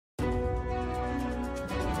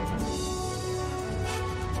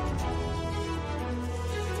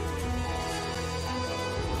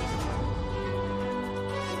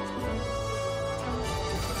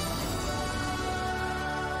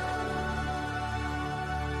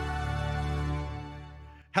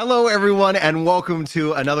Hello, everyone, and welcome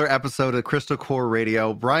to another episode of Crystal Core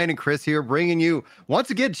Radio. Brian and Chris here, bringing you once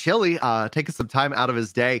again Chili, taking some time out of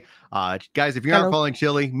his day. Guys, if you're not Hello. following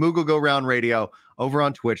Chili, Moogle Go Round Radio over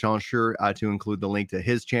on Twitch. I'll ensure to include the link to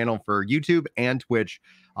his channel for YouTube and Twitch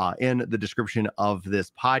in the description of this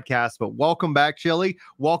podcast. But welcome back, Chili.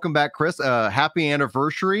 Welcome back, Chris. Happy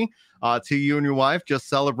anniversary to you and your wife. Just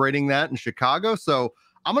celebrating that in Chicago. So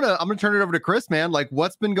I'm gonna turn it over to Chris, man. Like,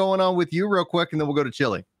 what's been going on with you, real quick, and then we'll go to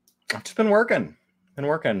Chili. I've just been working.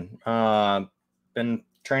 Been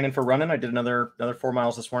training for running. I did another 4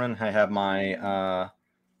 miles this morning. I have my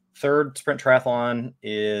third sprint triathlon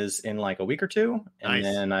is in like a week or two, and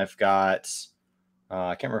then I've got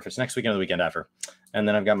I can't remember if it's next weekend or the weekend after, and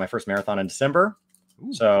then I've got my first marathon in December.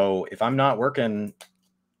 Ooh. So if I'm not working,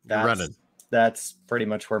 that's pretty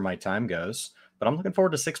much where my time goes. But I'm looking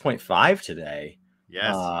forward to 6.5 today.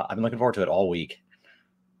 Yes. I've been looking forward to it all week.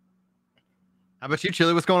 How about you,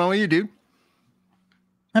 Chili? What's going on with you, dude?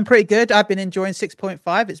 I'm pretty good. I've been enjoying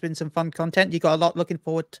 6.5. It's been some fun content. You got a lot looking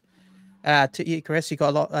forward to you, Chris. You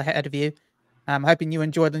got a lot ahead of you. I'm hoping you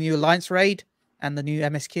enjoy the new Alliance raid and the new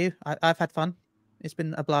MSQ. I've had fun. It's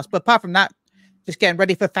been a blast. But apart from that, just getting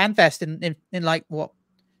ready for FanFest in like, what,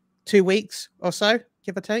 2 weeks or so,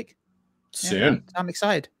 give or take? Soon. Yeah, I'm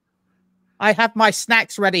excited. I have my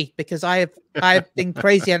snacks ready because I've been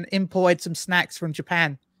crazy and imported some snacks from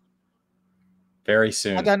Japan. Very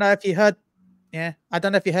soon. I don't know if you heard. Yeah, I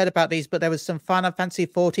don't know if you heard about these, but there was some Final Fantasy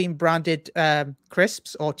 14 branded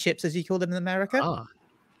crisps or chips, as you call them in America,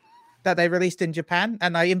 that they released in Japan,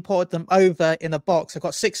 and I imported them over in a box. I've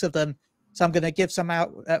got 6 of them, so I'm going to give some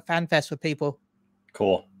out at FanFest for people.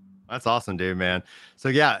 Cool. That's awesome, dude, man. So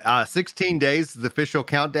yeah, 16 days, the official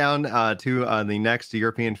countdown to the next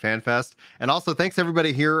European Fan Fest. And also thanks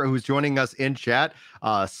everybody here who's joining us in chat.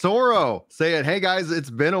 Soro saying, hey guys, it's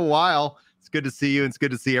been a while. It's good to see you. It's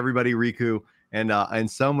good to see everybody, Riku, and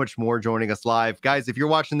so much more joining us live. Guys, if you're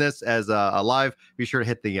watching this as a live, be sure to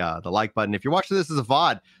hit the like button. If you're watching this as a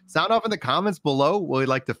VOD, sound off in the comments below. We'd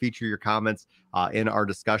like to feature your comments in our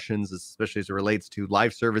discussions, especially as it relates to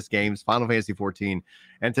live service games, Final Fantasy 14.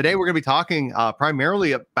 And today we're going to be talking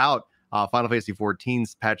primarily about Final Fantasy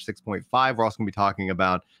 14's patch 6.5. We're also going to be talking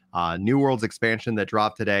about New World's expansion that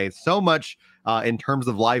dropped today. So much in terms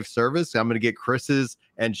of live service. I'm going to get Chris's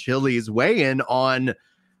and Chili's weigh in on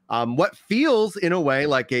what feels in a way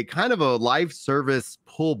like a kind of a live service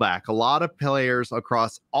pullback. A lot of players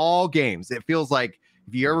across all games. It feels like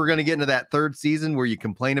if you're ever going to get into that third season where you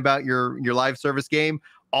complain about your live service game,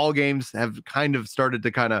 all games have kind of started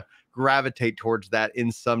to kind of gravitate towards that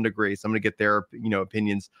in some degree. So I'm going to get their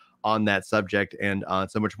opinions on that subject and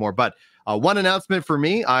so much more. But one announcement for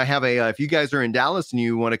me, I have a if you guys are in Dallas and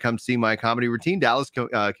you want to come see my comedy routine, Dallas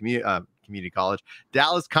Community College,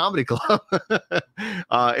 Dallas Comedy Club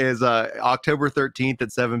is October 13th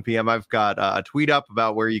at 7 p.m. I've got a tweet up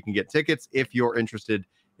about where you can get tickets if you're interested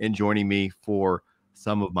in joining me for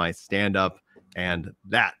some of my stand-up and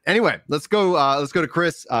that. Anyway, let's go to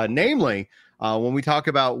Chris. Namely, when we talk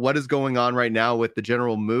about what is going on right now with the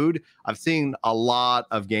general mood, I've seen a lot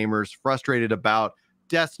of gamers frustrated about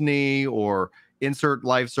Destiny or insert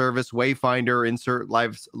live service, Wayfinder, insert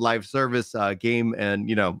live service game, and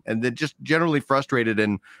and then just generally frustrated.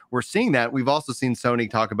 And we're seeing that. We've also seen Sony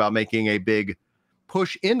talk about making a big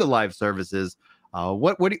push into live services.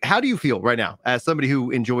 How do you feel right now as somebody who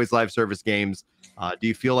enjoys live service games? Do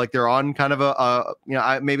you feel like they're on kind of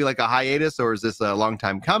a maybe like a hiatus, or is this a long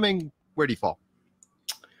time coming? Where do you fall?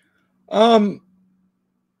 I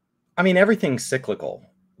mean, everything's cyclical.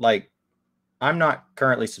 Like, I'm not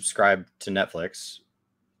currently subscribed to Netflix,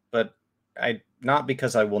 but not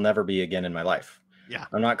because I will never be again in my life. Yeah.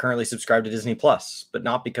 I'm not currently subscribed to Disney Plus, but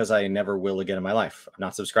not because I never will again in my life. I'm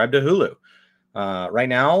not subscribed to Hulu. Right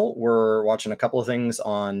now, we're watching a couple of things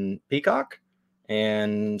on Peacock,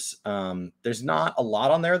 and there's not a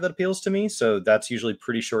lot on there that appeals to me. So that's usually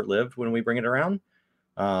pretty short-lived when we bring it around.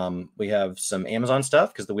 We have some Amazon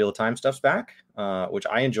stuff because the Wheel of Time stuff's back, which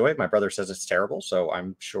I enjoy. My brother says it's terrible, so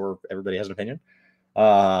I'm sure everybody has an opinion.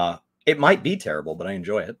 It might be terrible, but I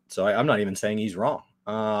enjoy it. So I'm not even saying he's wrong.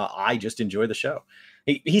 I just enjoy the show.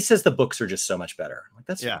 He says the books are just so much better. Like,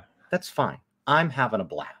 that's fine. I'm having a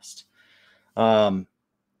blast. So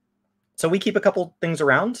we keep a couple things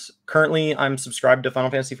around. Currently, I'm subscribed to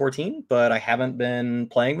Final Fantasy 14, but I haven't been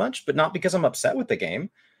playing much, but not because I'm upset with the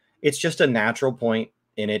game. It's just a natural point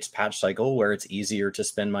in its patch cycle where it's easier to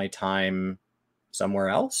spend my time somewhere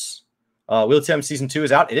else. Wheel of Time Season 2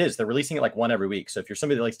 is out. It is. They're releasing it like one every week. So if you're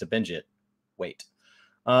somebody that likes to binge it, wait.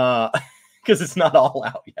 Because it's not all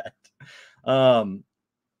out yet.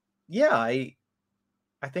 Yeah, I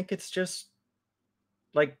think it's just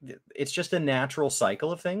like it's just a natural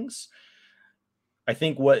cycle of things. I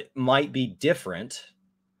think what might be different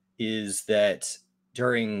is that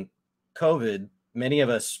during COVID, many of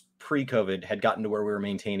us pre-COVID had gotten to where we were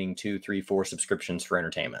maintaining 2, 3, 4 subscriptions for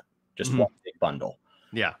entertainment, just one big bundle.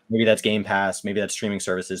 Yeah. Maybe that's Game Pass, maybe that's streaming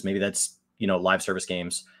services, maybe that's, you know, live service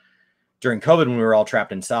games. During COVID, when we were all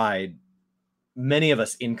trapped inside, many of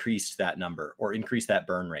us increased that number or increased that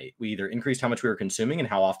burn rate. We either increased how much we were consuming and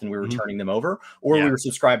how often we were turning them over, or we were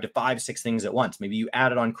subscribed to 5, 6 things at once. Maybe you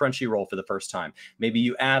added on Crunchyroll for the first time. Maybe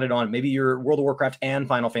you added on, maybe your World of Warcraft and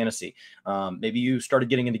Final Fantasy. Maybe you started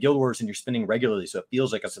getting into Guild Wars and you're spending regularly, so it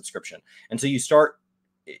feels like a subscription. And so you start,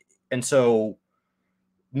 and so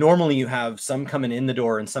normally you have some coming in the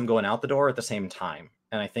door and some going out the door at the same time.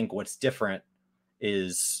 And I think what's different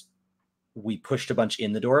is we pushed a bunch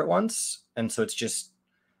in the door at once. And so it's just,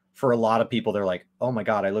 for a lot of people, they're like, oh my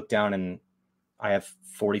God, I look down and I have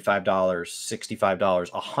 $45, $65,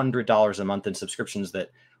 $100 a month in subscriptions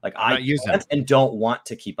that like I use and don't want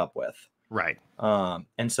to keep up with. Right.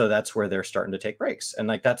 And so that's where they're starting to take breaks. And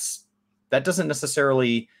like, that doesn't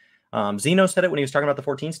necessarily, Zeno said it when he was talking about the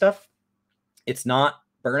 14 stuff. It's not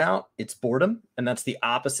burnout, it's boredom. And that's the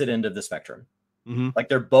opposite end of the spectrum. Like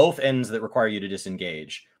they're both ends that require you to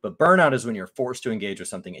disengage, but burnout is when you're forced to engage with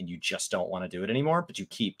something and you just don't want to do it anymore, but you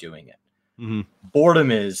keep doing it. Boredom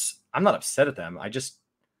is, I'm not upset at them, I just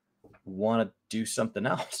want to do something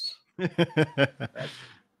else. Do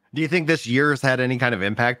you think this year has had any kind of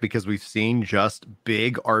impact, because we've seen just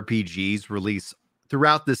big RPGs release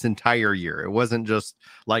throughout this entire year? It wasn't just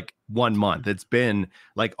like 1 month. It's been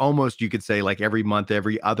like almost, you could say, like every month,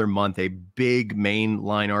 every other month, a big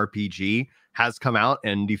mainline RPG has come out.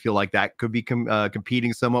 And do you feel like that could be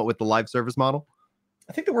competing somewhat with the live service model?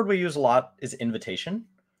 I think the word we use a lot is invitation.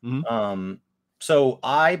 So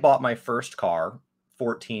I bought my first car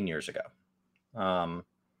 14 years ago.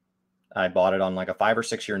 I bought it on like a 5 or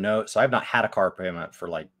 6 year note. So I've not had a car payment for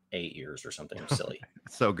like 8 years or something silly.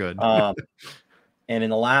 So good. And in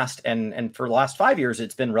the last, and for the last 5 years,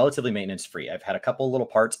 it's been relatively maintenance free. I've had a couple of little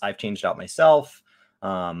parts I've changed out myself.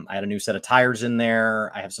 I had a new set of tires in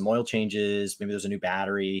there. I have some oil changes. Maybe there's a new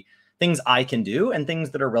battery, things I can do, and things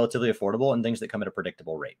that are relatively affordable and things that come at a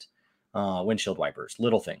predictable rate. Windshield wipers,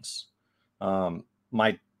 little things.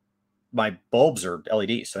 My bulbs are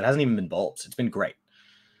LEDs, so it hasn't even been bulbs. It's been great.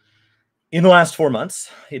 In the last 4 months,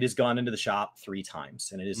 it has gone into the shop 3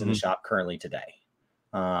 times, and it is in the shop currently today.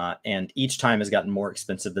 And each time has gotten more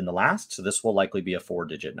expensive than the last. So this will likely be a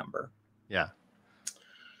 4-digit number. Yeah.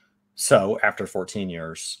 So after 14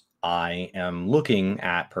 years, I am looking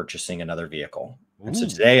at purchasing another vehicle. And so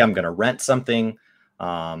today I'm going to rent something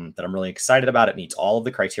that I'm really excited about. It meets all of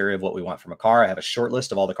the criteria of what we want from a car. I have a short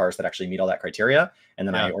list of all the cars that actually meet all that criteria. And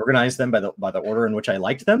then I organize them by the order in which I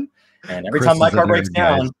liked them. And every time my car breaks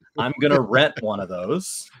down, I'm going to rent one of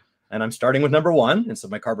those. And I'm starting with number 1. And so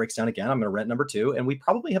if my car breaks down again, I'm going to rent number 2. And we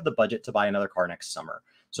probably have the budget to buy another car next summer.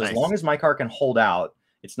 So as long as my car can hold out,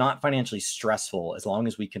 it's not financially stressful as long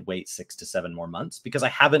as we can wait 6 to 7 more months, because I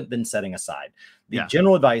haven't been setting aside. The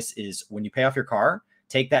general advice is when you pay off your car,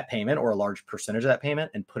 take that payment or a large percentage of that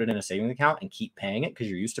payment and put it in a savings account and keep paying it because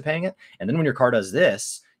you're used to paying it. And then when your car does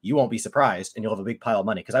this, you won't be surprised and you'll have a big pile of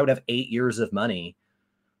money, because I would have 8 years of money.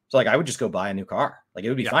 So like I would just go buy a new car. Like it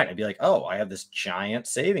would be fine. I'd be like, oh, I have this giant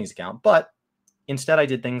savings account. But instead I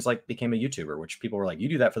did things like became a YouTuber, which people were like, you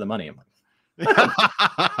do that for the money. I'm like,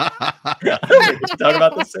 talk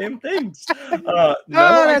about the same things.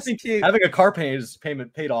 I think having a car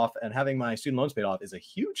payment paid off and having my student loans paid off is a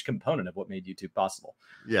huge component of what made YouTube possible.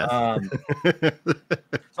 Yes.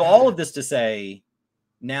 So all of this to say,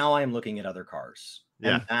 now I'm looking at other cars.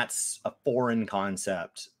 And that's a foreign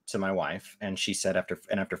concept to my wife. And she said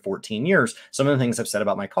after 14 years, some of the things I've said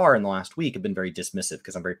about my car in the last week have been very dismissive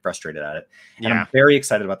because I'm very frustrated at it. And I'm very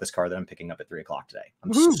excited about this car that I'm picking up at 3 o'clock today.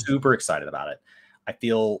 I'm super excited about it. I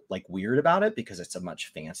feel like weird about it because it's a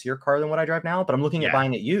much fancier car than what I drive now, but I'm looking at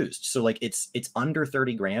buying it used. So like it's under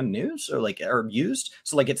 30 grand new, or used.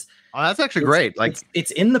 So like that's actually great. Like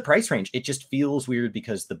it's in the price range. It just feels weird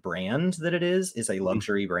because the brand that it is a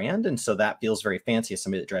luxury brand. And so that feels very fancy as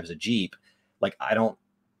somebody that drives a Jeep. Like I don't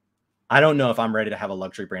know if I'm ready to have a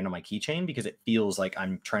luxury brand on my keychain, because it feels like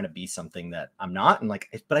I'm trying to be something that I'm not. And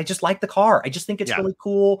like, but I just like the car. I just think it's really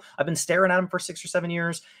cool. I've been staring at them for 6 or 7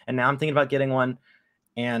 years, and now I'm thinking about getting one.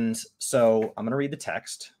 And so I'm going to read the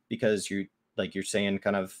text, because you're saying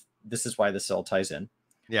kind of, this is why this all ties in.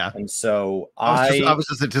 Yeah. And so I was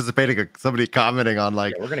just anticipating somebody commenting on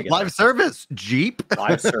like, we're gonna get live service, Jeep.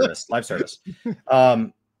 live service.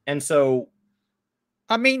 And so,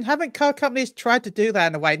 I mean, haven't car companies tried to do that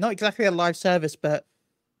in a way? Not exactly a live service, but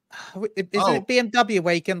Isn't it BMW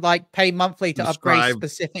where you can like pay monthly to upgrade Subscribe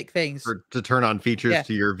specific things? to turn on features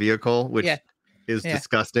to your vehicle, which is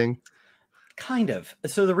disgusting. Kind of.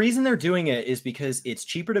 So the reason they're doing it is because it's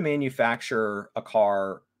cheaper to manufacture a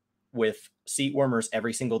car with seat warmers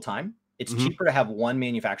every single time. It's cheaper to have one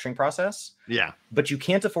manufacturing process. Yeah. But you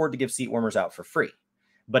can't afford to give seat warmers out for free.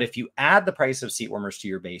 But if you add the price of seat warmers to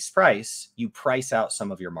your base price, you price out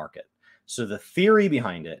some of your market. So the theory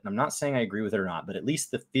behind it, and I'm not saying I agree with it or not, but at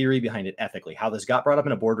least the theory behind it ethically, how this got brought up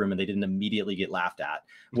in a boardroom and they didn't immediately get laughed at,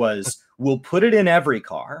 was we'll put it in every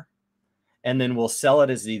car and then we'll sell it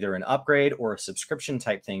as either an upgrade or a subscription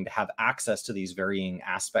type thing to have access to these varying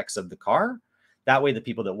aspects of the car. That way, the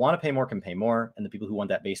people that want to pay more can pay more, and the people who want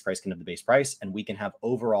that base price can have the base price, and we can have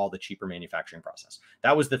overall the cheaper manufacturing process.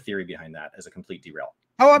 That was the theory behind that as a complete derail.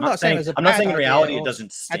 Oh, I'm not saying I'm not saying in reality it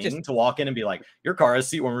doesn't sting to walk in and be like, your car has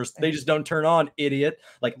seat warmers, they just don't turn on, idiot.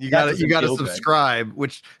 Like you gotta subscribe,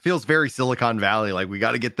 which feels very Silicon Valley. Like we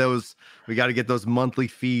gotta get those monthly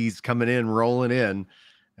fees coming in, rolling in.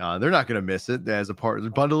 They're not gonna miss it as a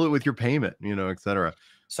part. Bundle it with your payment, etc.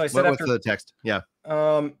 So I said what's the text? Yeah.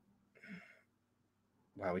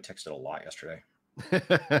 Wow, we texted a lot yesterday.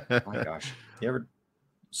 Oh my gosh.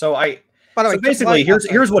 So basically,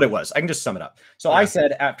 here's what it was. I can just sum it up. So I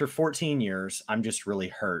said, after 14 years, I'm just really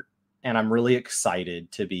hurt and I'm really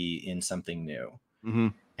excited to be in something new.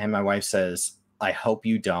 And my wife says, I hope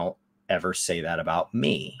you don't ever say that about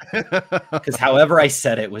me. Because however I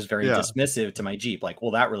said it was very dismissive to my Jeep. Like,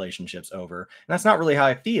 well, that relationship's over. And that's not really how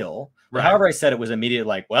I feel. But however I said it was immediately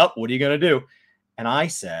like, well, what are you going to do? And I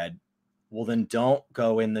said, well, then don't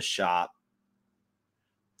go in the shop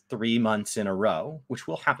 3 months in a row, which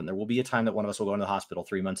will happen. There will be a time that one of us will go into the hospital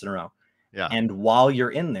 3 months in a row. Yeah. And while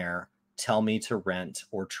you're in there, tell me to rent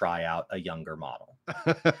or try out a younger model.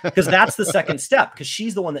 Because that's the second step. Because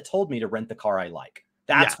she's the one that told me to rent the car I like.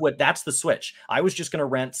 That's the switch. I was just going to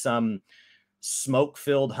rent some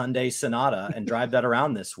smoke-filled Hyundai Sonata and drive that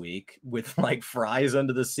around this week with like fries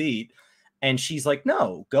under the seat. And she's like,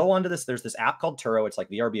 no, go onto this. There's this app called Turo. It's like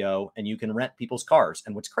VRBO, and you can rent people's cars.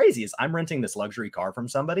 And what's crazy is I'm renting this luxury car from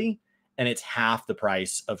somebody, and it's half the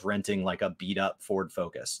price of renting like a beat up Ford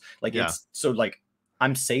Focus. Like it's so like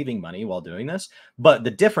I'm saving money while doing this. But the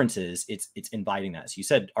difference is it's inviting that. So you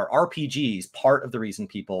said our RPGs, part of the reason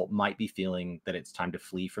people might be feeling that it's time to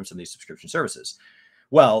flee from some of these subscription services.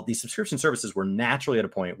 Well, these subscription services were naturally at a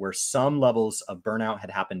point where some levels of burnout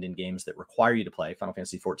had happened in games that require you to play. Final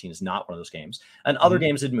Fantasy XIV is not one of those games. And other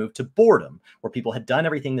games had moved to boredom, where people had done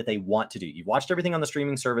everything that they want to do. You've watched everything on the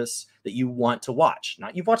streaming service that you want to watch.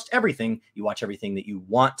 Not you've watched everything, you watch everything that you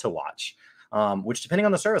want to watch. Which, depending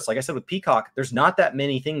on the service, like I said with Peacock, there's not that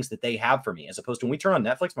many things that they have for me. As opposed to when we turn on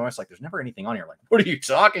Netflix, my wife's like, there's never anything on here. Like, what are you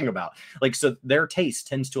talking about? Like, so their taste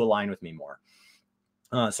tends to align with me more.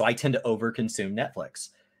 So I tend to overconsume Netflix.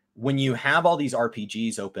 When you have all these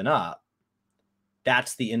RPGs open up,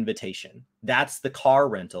 that's the invitation. That's the car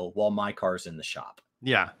rental while my car's in the shop.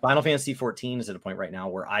 Yeah. Final Fantasy XIV is at a point right now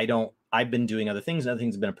where I've been doing other things and other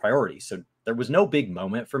things have been a priority. So there was no big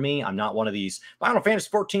moment for me. I'm not one of these Final Fantasy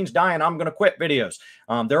XIV's dying, I'm going to quit videos.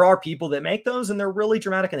 There are people that make those and they're really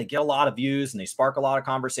dramatic and they get a lot of views and they spark a lot of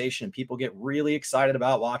conversation and people get really excited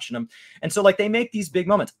about watching them. And so like they make these big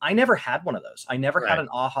moments. I never had one of those. I never had an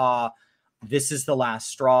aha, this is the last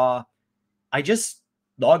straw. I just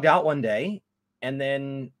logged out one day and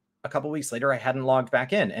then a couple of weeks later I hadn't logged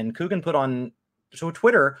back in. And Coogan put on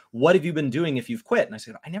Twitter, what have you been doing if you've quit? And I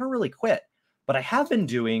said, I never really quit, but I have been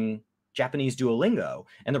doing Japanese Duolingo.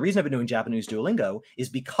 And the reason I've been doing Japanese Duolingo is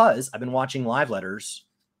because I've been watching live letters.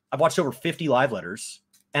 I've watched over 50 live letters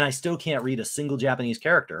and I still can't read a single Japanese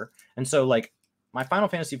character. And so like my Final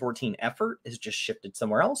Fantasy XIV effort has just shifted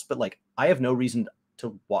somewhere else, but like I have no reason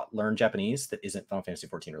to learn Japanese that isn't Final Fantasy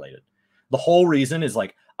XIV related. The whole reason is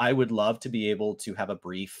like, I would love to be able to have a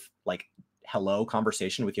brief, like, hello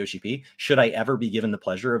conversation with Yoshi P. Should I ever be given the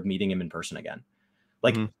pleasure of meeting him in person again?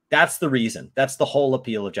 Like, that's the reason. That's the whole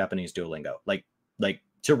appeal of Japanese Duolingo. Like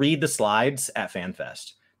to read the slides at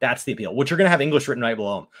FanFest. That's the appeal, which you're going to have English written right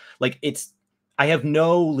below them. Like I have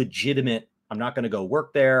no legitimate, I'm not going to go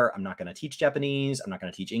work there. I'm not going to teach Japanese. I'm not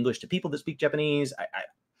going to teach English to people that speak Japanese.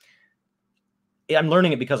 I'm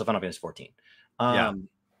learning it because of Final Fantasy XIV.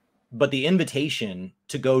 But the invitation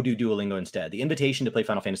to go do Duolingo instead, the invitation to play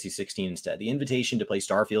Final Fantasy 16 instead, the invitation to play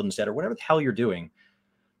Starfield instead, or whatever the hell you're doing,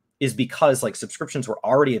 is because like subscriptions were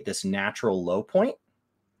already at this natural low point,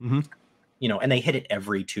 and they hit it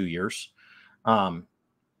every 2 years. And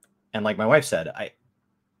like my wife said, that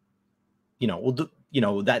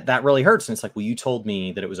really hurts. And it's like, well, you told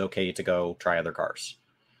me that it was okay to go try other cars.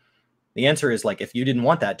 The answer is like, if you didn't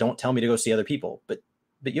want that, don't tell me to go see other people. But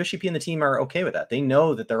but Yoshi P and the team are okay with that. They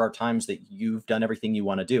know that there are times that you've done everything you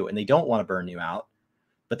want to do, and they don't want to burn you out,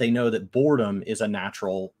 but they know that boredom is a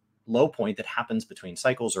natural low point that happens between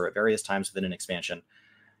cycles or at various times within an expansion.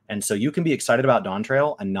 And so you can be excited about Dawn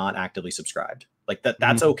Trail and not actively subscribed. Like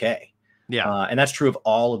that's okay. Yeah. And that's true of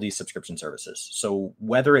all of these subscription services. So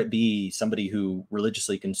whether it be somebody who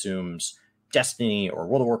religiously consumes Destiny or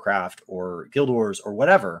World of Warcraft or Guild Wars or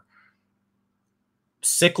whatever,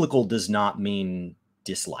 cyclical does not mean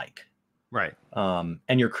dislike. Right.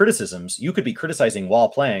 And your criticisms, you could be criticizing while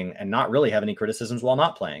playing and not really have any criticisms while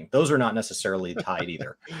not playing. Those are not necessarily tied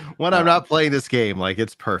either. When I'm not playing this game, like,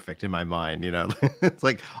 it's perfect in my mind, you know. It's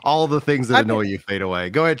like all the things that annoy you fade away.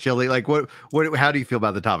 Go ahead, Chili. Like, what how do you feel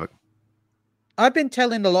about the topic? I've been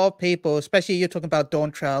telling a lot of people, especially you're talking about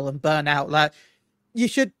Dawn Trail and Burnout, like, you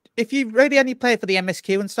should, if you really only play it for the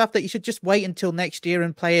MSQ and stuff, that you should just wait until next year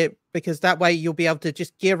and play it, because that way you'll be able to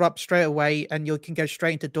just gear up straight away and you can go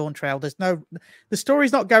straight into Dawn Trail. The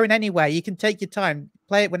story's not going anywhere. You can take your time,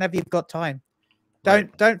 play it whenever you've got time.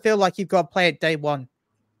 Don't feel like you've got to play it day one.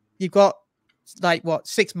 You've got like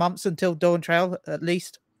 6 months until Dawn Trail at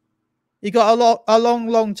least. You got a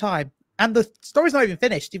long time, and the story's not even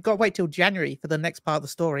finished. You've got to wait till January for the next part of the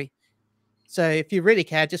story. So if you really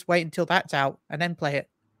care, just wait until that's out and then play it.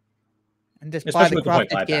 And just buy the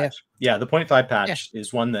crafted gear. Patch. Yeah, the 0.5 patch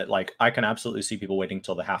is one that, like, I can absolutely see people waiting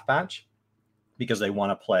till the half patch because they want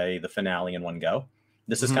to play the finale in one go.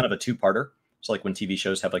 This is kind of a two-parter. So like when TV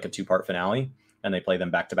shows have like a two-part finale and they play them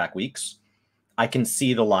back-to-back weeks, I can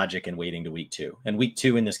see the logic in waiting to week 2. And week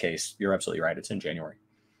 2 in this case, you're absolutely right. It's in January.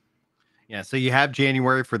 Yeah, so you have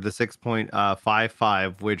January for the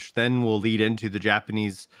 6.55, which then will lead into the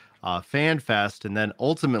Japanese Fan Fest, and then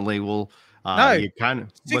ultimately will you kind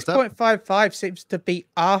of 6.55 seems to be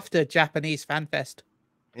after Japanese Fan Fest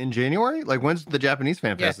in January. Like, when's the Japanese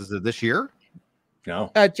Fan Fest? Is it this year?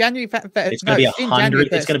 No, January Fan Fest. It's going to be 100.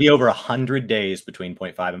 It's going to be over 100 days between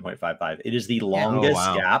 0.5 and 0.55. It is the longest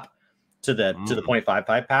gap to the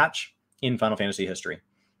 0.55 patch in Final Fantasy history.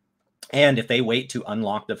 And if they wait to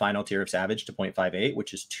unlock the final tier of Savage to 0.58,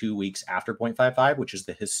 which is 2 weeks after 0.55, which is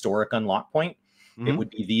the historic unlock point, it would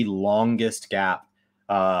be the longest gap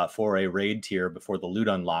for a raid tier before the loot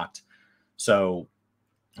unlocked. So,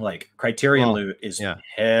 like, Criterion loot is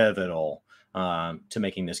pivotal to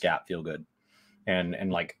making this gap feel good. And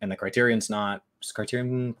the Criterion's not, is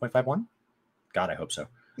Criterion 0.51? God, I hope so.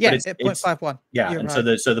 Yeah, it's 0.51. Yeah, and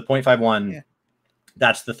right. so the 0.51,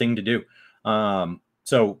 that's the thing to do.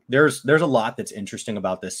 So there's a lot that's interesting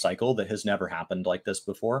about this cycle that has never happened like this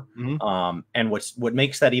before. And what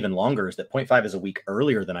makes that even longer is that 0.5 is a week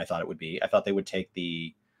earlier than I thought it would be. I thought they would take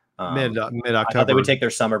the mid-October. I thought they would take their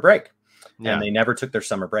summer break, and they never took their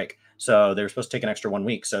summer break. So they were supposed to take an extra 1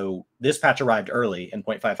 week. So this patch arrived early, and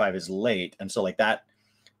 0.55 is late, and so like that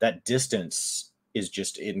distance is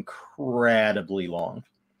just incredibly long.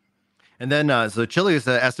 And then, so Chile is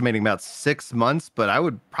estimating about 6 months, but I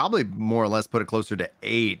would probably more or less put it closer to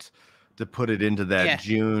 8 to put it into that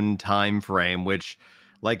June time frame, which,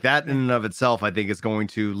 like, that in and of itself, I think is going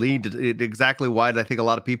to lead to exactly what I think a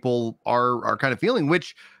lot of people are kind of feeling,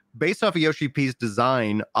 which, based off of Yoshi P's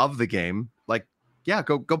design of the game, like,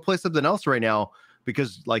 go play something else right now,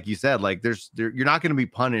 because, like you said, like, you're not going to be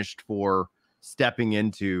punished for stepping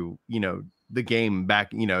into, the game back,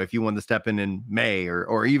 if you want to step in May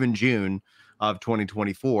or even June of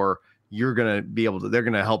 2024, you're going to be able to, they're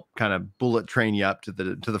going to help kind of bullet train you up to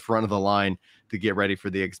the front of the line to get ready for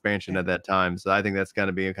the expansion at that time. So I think that's going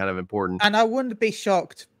to be kind of important. And I wouldn't be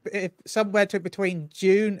shocked if somewhere between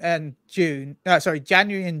January and June,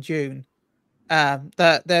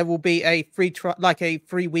 that there will be a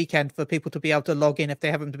free weekend for people to be able to log in if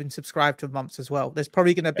they haven't been subscribed to months as well. There's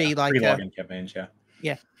probably going to be like free login campaigns.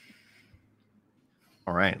 Yeah.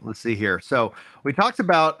 All right, let's see here. So we talked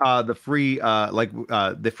about the free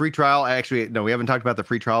trial. Actually, no, we haven't talked about the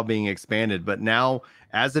free trial being expanded, but now,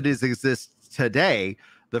 as it exists today,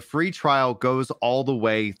 the free trial goes all the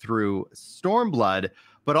way through Stormblood,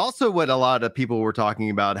 but also what a lot of people were talking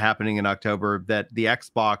about happening in October, that the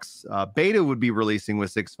Xbox beta would be releasing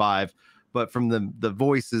with 6.5, but from the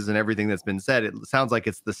voices and everything that's been said, it sounds like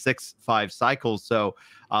it's the 6.5 cycles. So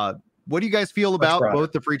what do you guys feel about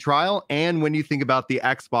both the free trial and when you think about the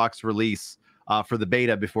Xbox release for the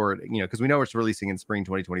beta before, because we know it's releasing in spring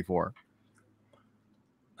 2024?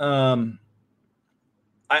 I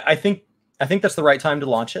think that's the right time to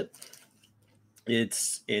launch it.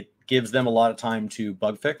 It gives them a lot of time to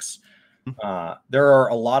bug fix. There are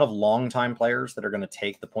a lot of long-time players that are going to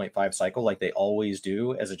take the 0.5 cycle, like they always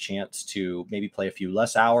do, as a chance to maybe play a few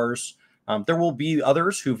less hours, There will be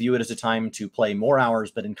others who view it as a time to play more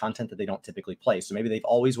hours, but in content that they don't typically play. So maybe they've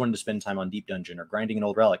always wanted to spend time on Deep Dungeon or grinding an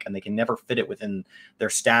old relic, and they can never fit it within their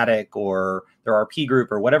static or their RP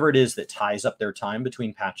group or whatever it is that ties up their time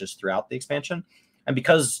between patches throughout the expansion. And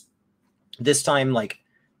because this time, like,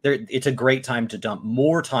 it's a great time to dump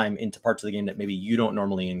more time into parts of the game that maybe you don't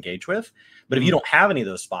normally engage with. But if you don't have any of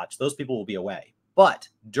those spots, those people will be away. But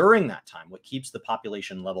during that time, what keeps the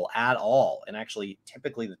population level at all, and actually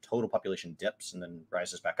typically the total population dips and then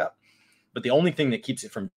rises back up. But the only thing that keeps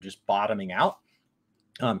it from just bottoming out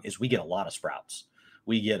is we get a lot of sprouts.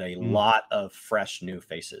 We get a lot of fresh new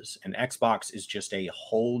faces. And Xbox is just a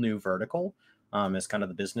whole new vertical, as kind of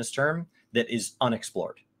the business term, that is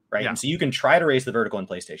unexplored. Right. Yeah. And so you can try to raise the vertical in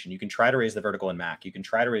PlayStation. You can try to raise the vertical in Mac. You can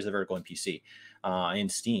try to raise the vertical in PC, in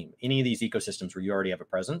Steam, any of these ecosystems where you already have a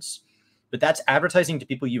presence. But that's advertising to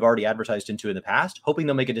people you've already advertised into in the past, hoping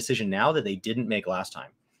they'll make a decision now that they didn't make last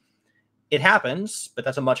time. It happens, but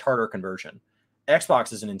that's a much harder conversion.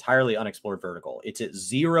 Xbox is an entirely unexplored vertical. It's at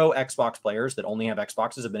 0 Xbox players that only have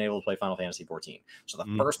Xboxes have been able to play Final Fantasy XIV. So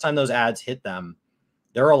the first time those ads hit them,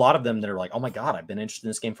 there are a lot of them that are like, oh my God, I've been interested in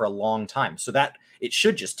this game for a long time. So that it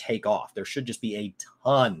should just take off. There should just be a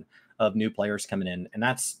ton of new players coming in. And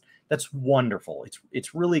that's wonderful.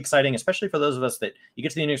 It's really exciting, especially for those of us that you get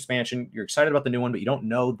to the new expansion, you're excited about the new one, but you don't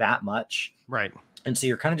know that much. Right. And so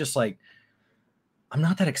you're kind of just like, I'm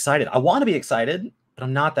not that excited. I want to be excited, but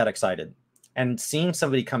I'm not that excited. And seeing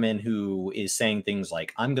somebody come in who is saying things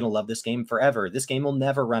like, I'm going to love this game forever. This game will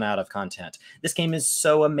never run out of content. This game is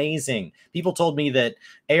so amazing. People told me that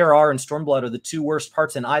ARR and Stormblood are the 2 worst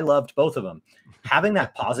parts, and I loved both of them. Having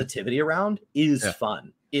that positivity around is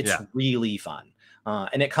fun. It's really fun.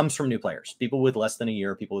 And it comes from new players, people with less than a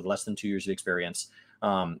year, people with less than 2 years of experience,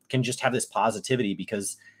 can just have this positivity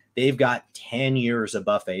because they've got 10 years of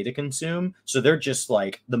buffet to consume. So they're just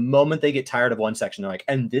like, the moment they get tired of one section, they're like,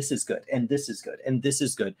 and this is good, and this is good, and this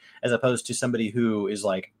is good, as opposed to somebody who is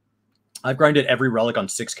like, I've grinded every relic on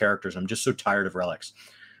 6 characters. I'm just so tired of relics.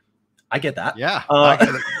 I get that. Yeah.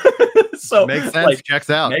 So makes sense. Like, checks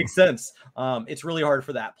out. Makes sense. It's really hard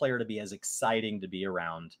for that player to be as exciting to be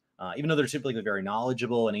around. Even though they're typically very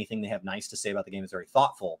knowledgeable and anything they have nice to say about the game is very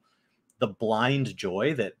thoughtful, the blind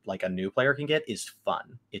joy that like a new player can get is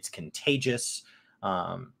fun. It's contagious.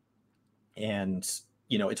 And,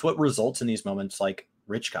 you know, it's what results in these moments like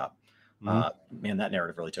Rich Cop. Man, that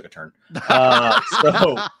narrative really took a turn.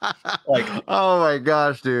 So, like, oh my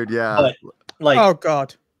gosh, dude. Yeah. But, like, oh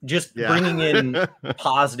God. Just bringing in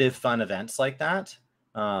positive, fun events like that.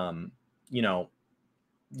 You know,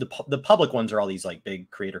 the public ones are all these like big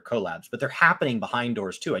creator collabs, but they're happening behind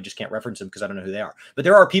doors too. I just can't reference them because I don't know who they are. But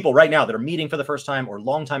there are people right now that are meeting for the first time or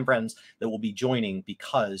longtime friends that will be joining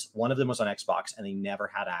because one of them was on Xbox and they never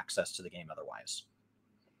had access to the game otherwise.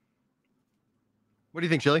 What do you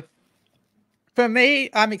think, Chili? For me,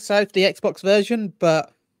 I'm excited for the Xbox version,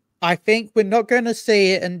 but I think we're not going to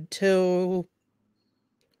see it until...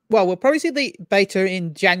 Well, we'll probably see the beta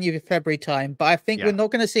in January, February time, but I think we're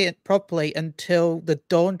not going to see it properly until the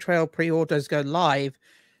Dawn Trail pre-orders go live.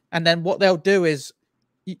 And then what they'll do is,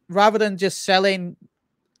 rather than just selling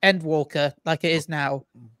Endwalker like it is now,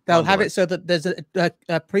 they'll have it so that there's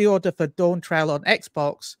a pre-order for Dawn Trail on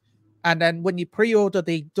Xbox. And then when you pre-order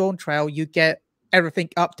the Dawn Trail, you get everything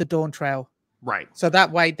up to Dawn Trail. Right. So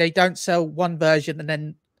that way they don't sell one version and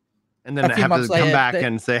then have to come back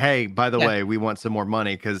and say, hey, by the way, we want some more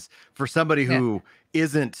money. Because for somebody who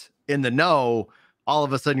isn't in the know, all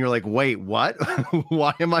of a sudden you're like, wait, what?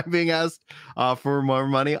 Why am I being asked for more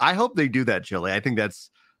money? I hope they do that, Chili. I think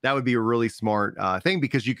that would be a really smart thing,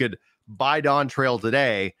 because you could buy Dawn Trail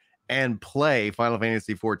today and play Final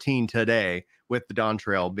Fantasy XIV today with the Dawn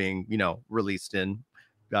Trail being, you know, released in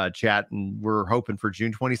chat. And we're hoping for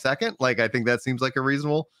June 22nd. Like, I think that seems like a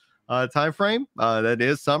reasonable time frame. That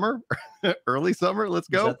is summer, early summer. Let's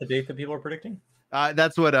go. Is that the date that people are predicting?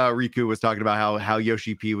 That's what Riku was talking about, how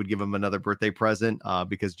Yoshi P would give him another birthday present,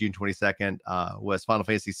 because June 22nd was Final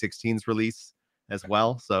Fantasy XVI's release as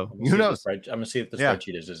well. So who knows? I'm gonna see if the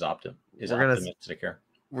spreadsheet is optimistic here.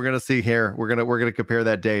 We're gonna see here. We're gonna compare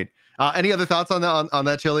that date. Any other thoughts on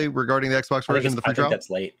that, Chili, regarding the Xbox version of the free trial? I think that's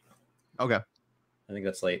late. Okay. I think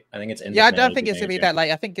that's late. I think it's I don't think it's gonna be that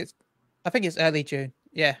late. I think it's early June.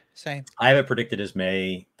 Yeah, same. I have it predicted as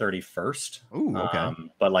May 31st. Ooh, okay.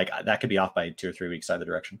 But like that could be off by 2 or 3 weeks either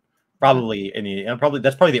direction. Probably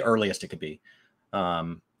that's probably the earliest it could be.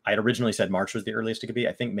 I had originally said March was the earliest it could be.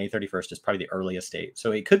 I think May 31st is probably the earliest date.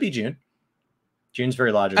 So it could be June. June's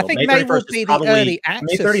very logical. I think May will be the early access.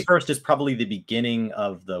 May 31st is probably the beginning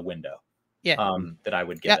of the window. Yeah. That I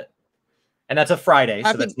would give it. And that's a Friday,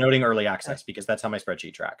 so that's noting early access because that's how my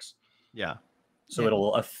spreadsheet tracks. Yeah. So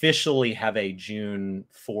it'll officially have a June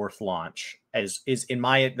 4th launch, as is in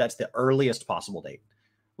my, that's the earliest possible date.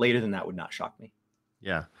 Later than that would not shock me.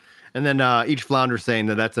 Yeah. And then each flounder saying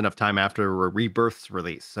that that's enough time after a Rebirth's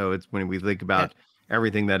release. So it's when we think about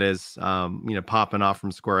everything that is, popping off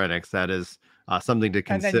from Square Enix, that is something to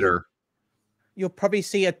consider. You'll probably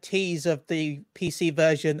see a tease of the PC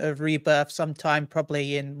version of Rebirth sometime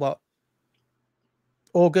probably in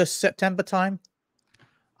August, September time.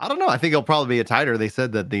 I don't know. I think it'll probably be tighter. They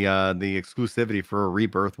said that the exclusivity for a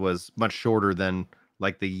Rebirth was much shorter than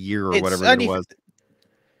like the year or whatever it was.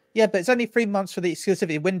 Yeah, but it's only 3 months for the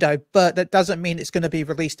exclusivity window, but that doesn't mean it's going to be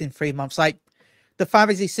released in 3 months. Like the Final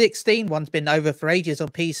Fantasy 16 one's been over for ages on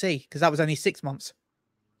PC because that was only 6 months.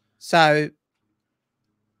 So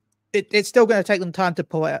it's still going to take them time to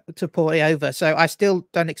port it over. So I still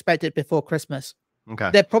don't expect it before Christmas. Okay.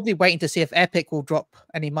 They're probably waiting to see if Epic will drop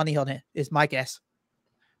any money on it, is my guess.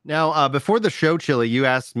 Now, before the show, Chili, you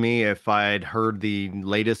asked me if I'd heard the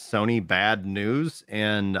latest Sony bad news,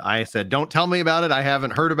 and I said, "Don't tell me about it. I haven't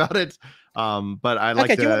heard about it." But I like.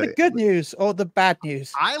 Okay, do you want the good news or the bad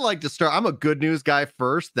news? I like to start. I'm a good news guy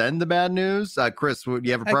first, then the bad news. Chris, do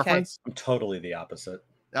you have a preference? I'm totally the opposite.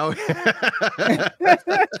 Oh,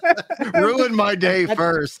 ruin my day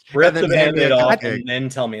first. Rip the Band-Aid off and then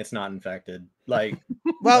tell me it's not infected. Like,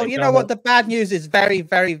 well, you know what? The bad news is very,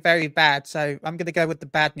 very, very bad. So I'm going to go with the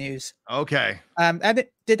bad news. Okay. And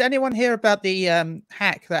did anyone hear about the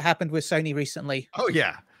hack that happened with Sony recently? Oh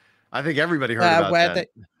yeah, I think everybody heard about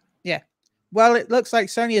that. Yeah. Well, it looks like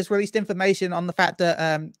Sony has released information on the fact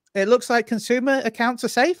that it looks like consumer accounts are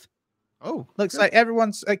safe. Oh, looks like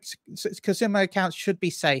everyone's consumer accounts should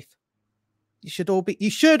be safe. You should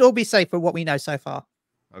all be safe for what we know so far.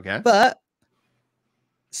 Okay. But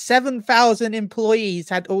 7,000 employees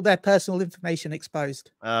had all their personal information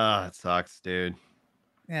exposed. Oh, it sucks, dude.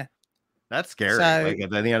 Yeah. That's scary. So, like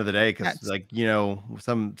at the end of the day, because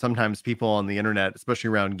sometimes people on the internet,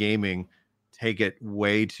 especially around gaming, take it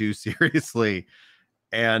way too seriously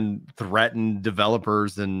and threaten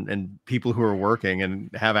developers and people who are working and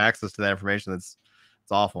have access to that information. It's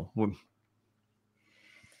awful.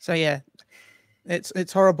 So yeah,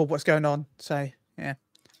 it's horrible what's going on. So yeah.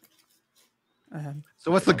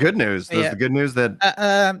 So what's the good news? The good news that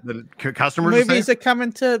the customers movies are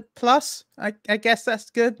coming to Plus. I guess that's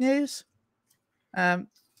good news.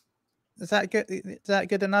 Is that good? Is that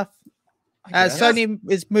good enough? Sony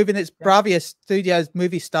is moving its Bravia Studios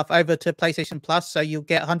movie stuff over to PlayStation Plus, so you'll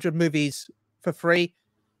get 100 movies for free,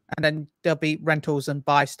 and then there'll be rentals and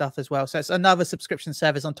buy stuff as well. So it's another subscription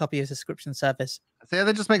service on top of your subscription service. So yeah,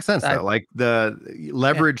 that just makes sense though. Like the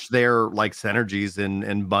leverage their like synergies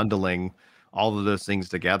and bundling all of those things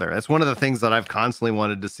together. That's one of the things that I've constantly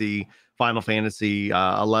wanted to see Final Fantasy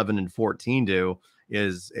 11 and 14 do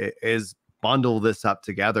is bundle this up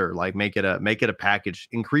together, like make it a package,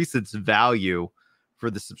 increase its value for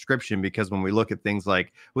the subscription. Because when we look at things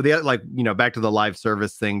like back to the live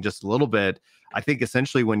service thing just a little bit, I think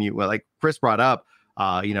essentially when you like Chris brought up,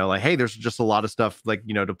 hey, there's just a lot of stuff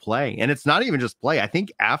to play, and it's not even just play. I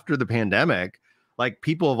think after the pandemic, like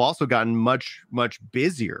people have also gotten much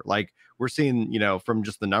busier. Like we're seeing, from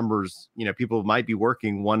just the numbers, people might be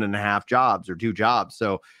working 1.5 jobs or 2 jobs,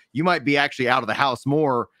 so you might be actually out of the house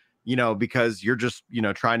more, because you're just,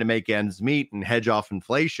 trying to make ends meet and hedge off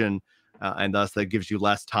inflation. And thus that gives you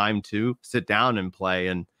less time to sit down and play.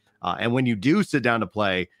 And when you do sit down to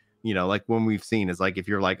play, like when we've seen is like, if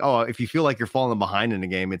you're like, if you feel like you're falling behind in a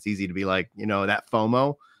game, it's easy to be like, that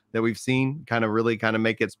FOMO that we've seen kind of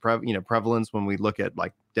make its prevalence when we look at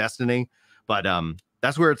like Destiny. But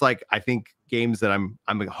that's where it's like, I think games that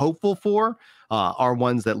I'm hopeful for are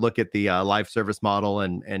ones that look at the live service model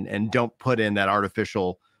and don't put in that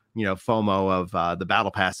artificial FOMO of the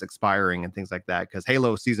battle pass expiring and things like that. Because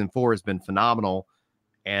Halo Season 4 has been phenomenal,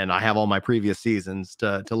 and I have all my previous seasons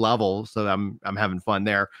to level, so I'm having fun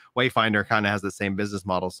there. Wayfinder kind of has the same business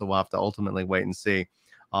model, so we'll have to ultimately wait and see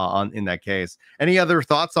in that case. Any other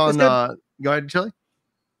thoughts on? Go ahead, Chili.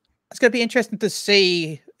 It's going to be interesting to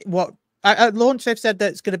see what at launch they've said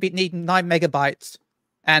that it's going to be needing 9 megabytes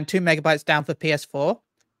and 2 megabytes down for PS4.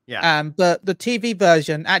 Yeah. But the TV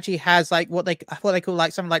version actually has like what they call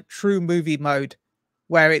like something like true movie mode,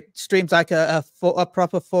 where it streams like a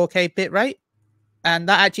proper 4K bitrate, and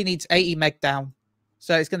that actually needs 80 meg down.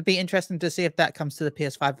 So it's going to be interesting to see if that comes to the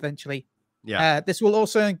PS5 eventually. Yeah. This will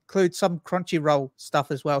also include some Crunchyroll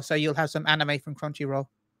stuff as well, so you'll have some anime from Crunchyroll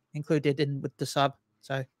included in with the sub.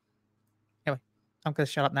 So anyway, I'm going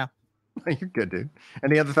to shut up now. You're good, dude.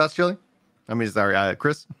 Any other thoughts, Chili? I mean, sorry,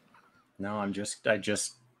 Chris. No, I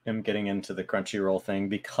just am getting into the Crunchyroll thing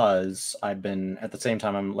because I've been, at the same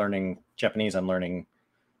time I'm learning Japanese, I'm learning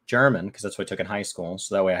German because that's what I took in high school.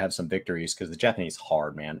 So that way I have some victories, because the Japanese is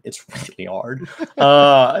hard, man. It's really hard.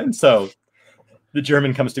 And so the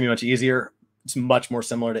German comes to me much easier. It's much more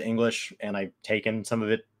similar to English, and I've taken some of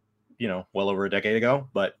it, well over a decade ago,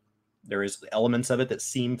 but there is elements of it that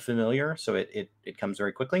seem familiar. So it comes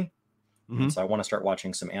very quickly. Mm-hmm. And so I want to start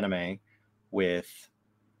watching some anime with,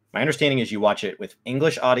 my understanding is you watch it with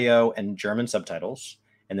English audio and German subtitles.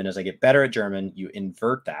 And then as I get better at German, you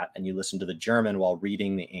invert that and you listen to the German while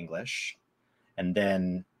reading the English. And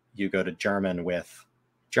then you go to German with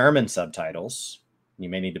German subtitles. You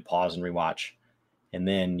may need to pause and rewatch. And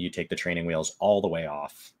then you take the training wheels all the way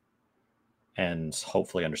off and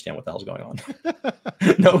hopefully understand what the hell's going on.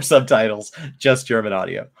 No subtitles, just German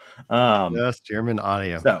audio. Just German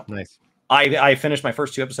audio. So nice. I finished my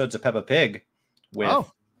first 2 episodes of Peppa Pig with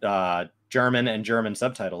German and German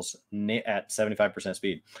subtitles at 75%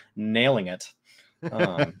 speed, nailing it.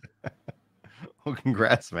 Well,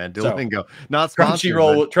 congrats, man. Duolingo, not sponsored.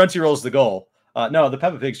 Crunchyroll's the goal. No, the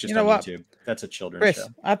Peppa Pig's just on what? YouTube. That's a children's Chris,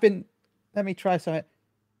 show. Let me try something.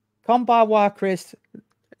 Konbanwa, Chris.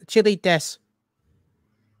 Chili des.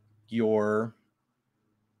 Your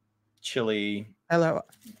chili. Hello,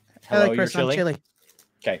 Chris. Chili? I'm chili.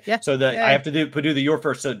 Okay. Yeah. So I have to do the your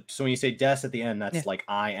first. So when you say des at the end, that's like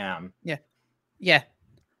I am. Yeah.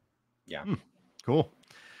 Cool.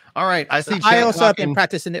 All right. I see. I also have been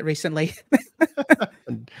practicing it recently.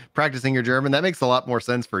 Practicing your German. That makes a lot more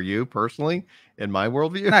sense for you personally in my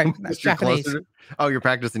worldview. No, that's Japanese. Oh, you're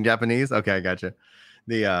practicing Japanese? Okay, I gotcha.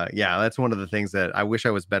 That's one of the things that I wish I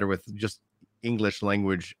was better with, just English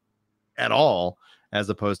language at all, as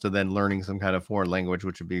opposed to then learning some kind of foreign language,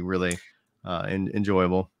 which would be really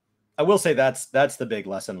enjoyable. I will say that's the big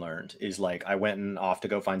lesson learned, is like I went off to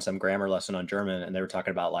go find some grammar lesson on German, and they were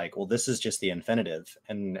talking about like, well, this is just the infinitive,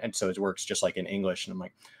 and so it works just like in English. And I'm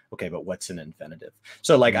like, okay, but what's an infinitive?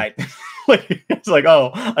 So like it's like,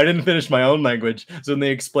 oh, I didn't finish my own language, so when they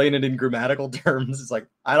explain it in grammatical terms, it's like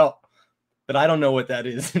I don't know what that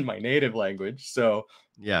is in my native language. So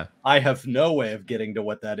yeah, I have no way of getting to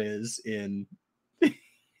what that is in.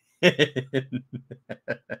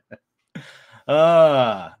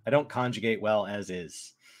 I don't conjugate well as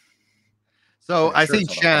is. So I see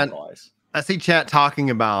chat talking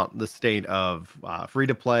about the state of free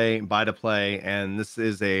to play, buy to play, and this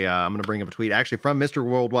is I'm going to bring up a tweet actually from Mr.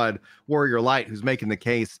 Worldwide Warrior Light, who's making the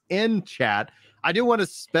case in chat. I do want to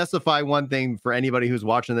specify one thing for anybody who's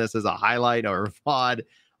watching this as a highlight or a VOD.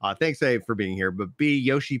 Thanks, A, for being here. But B,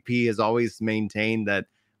 Yoshi P has always maintained that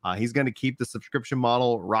he's going to keep the subscription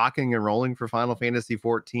model rocking and rolling for Final Fantasy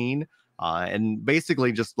XIV. And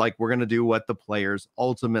basically just like we're going to do what the players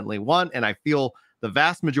ultimately want. And I feel the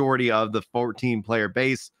vast majority of the 14 player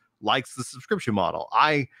base likes the subscription model.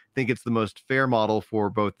 I think it's the most fair model for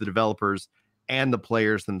both the developers and the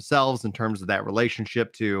players themselves in terms of that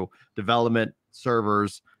relationship to development,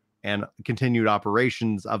 servers, and continued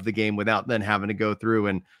operations of the game without then having to go through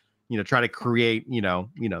and try to create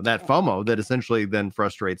that FOMO that essentially then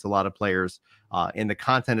frustrates a lot of players in the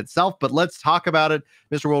content itself. But let's talk about it.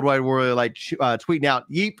 Mr. Worldwide Warrior Light tweeting out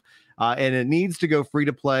Yeep, and it needs to go free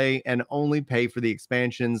to play and only pay for the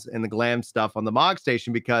expansions and the glam stuff on the MOG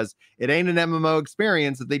station, because it ain't an MMO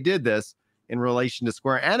experience that they did this, in relation to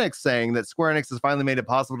Square Enix saying that Square Enix has finally made it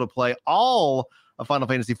possible to play all of Final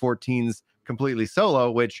Fantasy XIV's completely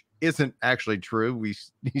solo, which isn't actually true.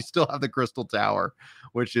 You still have the Crystal Tower,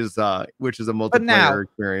 which is a multiplayer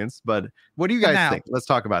experience. But what do you guys think? Let's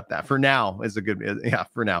talk about that. For now is a good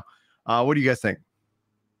for now. What do you guys think?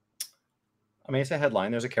 I mean, it's a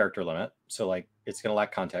headline. There's a character limit, so like it's gonna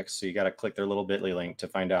lack context. So you got to click their little bit.ly link to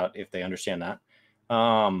find out if they understand that.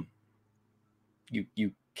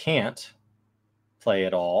 You can't play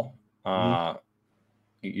at all.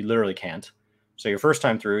 You literally can't. So your first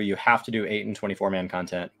time through, you have to do 8 and 24-man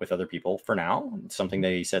content with other people for now. It's something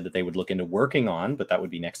they said that they would look into working on, but that would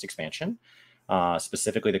be next expansion,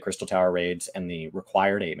 specifically the Crystal Tower raids and the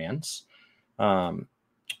required 8-mans.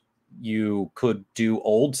 You could do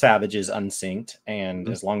old Savages unsynced, and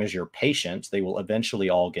as long as you're patient, they will eventually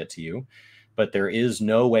all get to you. But there is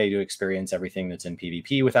no way to experience everything that's in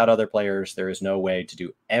PvP without other players. There is no way to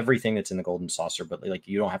do everything that's in the Golden Saucer, but like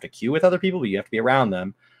you don't have to queue with other people, but you have to be around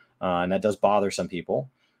them. And that does bother some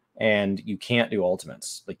people. And you can't do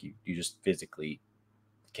ultimates. Like you just physically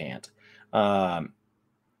can't. Like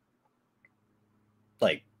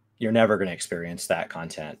you're never going to experience that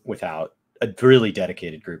content without a really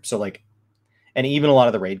dedicated group. So like, and even a lot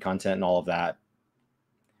of the raid content and all of that,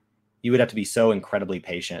 you would have to be so incredibly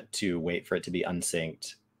patient to wait for it to be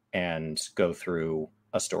unsynced and go through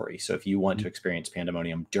a story. So if you want to experience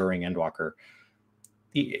Pandemonium during Endwalker,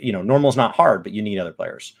 normal's not hard, but you need other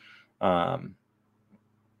players.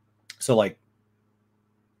 So like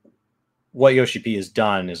what Yoshi P has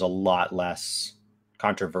done is a lot less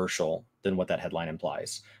controversial than what that headline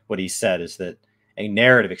implies. What he said is that a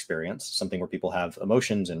narrative experience, something where people have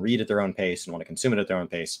emotions and read at their own pace and want to consume it at their own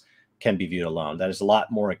pace, can be viewed alone. That is a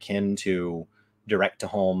lot more akin to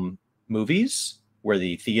direct-to-home movies, where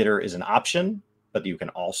the theater is an option, but you can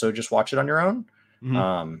also just watch it on your own.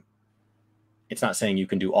 It's not saying you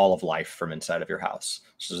can do all of life from inside of your house.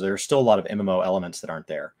 So there's still a lot of MMO elements that aren't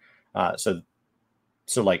there. So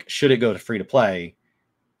like, should it go to free to play?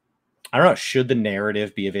 I don't know. Should the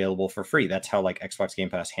narrative be available for free? That's how like Xbox Game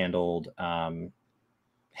Pass handled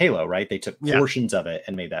Halo, right? They took portions of it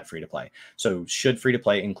and made that free to play. So should free to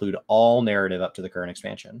play include all narrative up to the current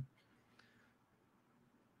expansion?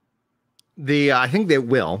 I think they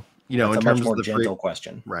will, That's in a terms much more of the gentle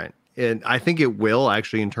question. Right. And I think it will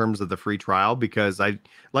actually in terms of the free trial, because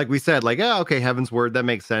like we said, like, okay, Heaven's Word, that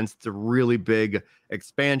makes sense. It's a really big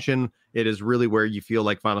expansion. It is really where you feel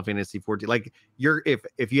like Final Fantasy XIV. Like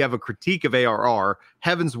if you have a critique of ARR,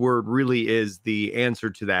 Heaven's Word really is the answer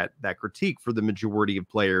to that critique for the majority of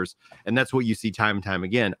players. And that's what you see time and time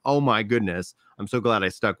again. Oh my goodness. I'm so glad I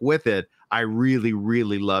stuck with it. I really,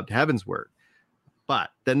 really loved Heaven's Word.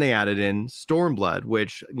 But then they added in Stormblood,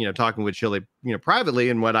 which, talking with Chili, privately,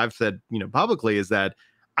 and what I've said, publicly, is that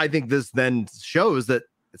I think this then shows that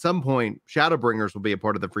at some point Shadowbringers will be a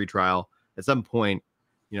part of the free trial. At some point,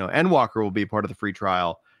 Endwalker will be a part of the free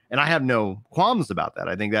trial. And I have no qualms about that.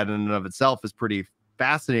 I think that in and of itself is pretty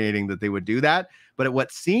fascinating that they would do that. But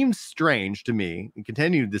what seems strange to me, and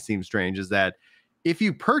continued to seem strange, is that if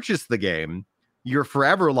you purchase the game, you're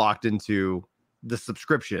forever locked into the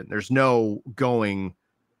subscription. There's no going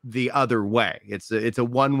the other way. It's a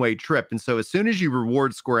one-way trip. And so as soon as you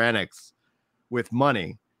reward Square Enix with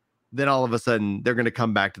money, then all of a sudden they're going to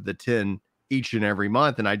come back to the tin each and every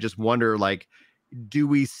month. And I just wonder, like, do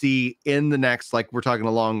we see in the next, like, we're talking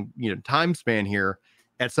a long, time span here,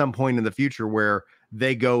 at some point in the future where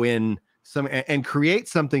they go in some and create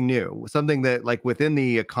something new, something that, like, within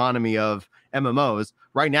the economy of MMOs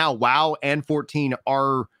right now, WoW and 14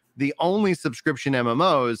 are the only subscription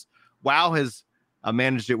MMOs. WoW has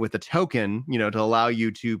managed it with a token, to allow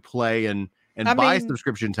you to play and buy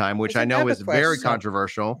subscription time, which I know is very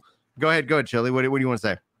controversial. Go ahead, Chili. What do you want to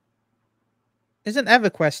say? Isn't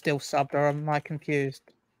EverQuest still subbed, or am I confused?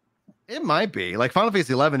 It might be. Like, Final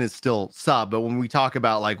Fantasy XI is still sub, but when we talk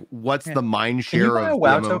about, like, what's the mind share, can you buy of a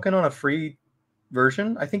WoW token on a free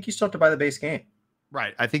version? I think you still have to buy the base game.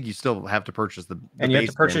 Right. I think you still have to purchase the and you have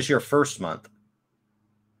to purchase your first month.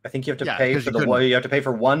 I think you have to pay for you have to pay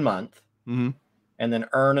for 1 month, and then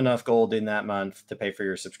earn enough gold in that month to pay for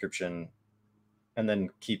your subscription, and then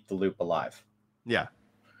keep the loop alive. Yeah.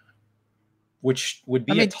 Which would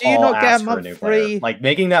be a tall ask for a new player. Like,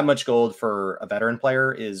 making that much gold for a veteran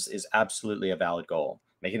player is absolutely a valid goal.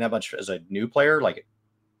 Making that much as a new player, like,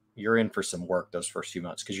 you're in for some work those first few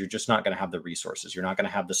months, because you're just not going to have the resources. You're not going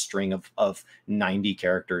to have the string of 90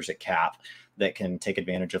 characters at cap that can take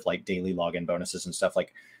advantage of, like, daily login bonuses and stuff.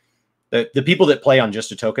 Like, the people that play on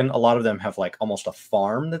just a token, a lot of them have, like, almost a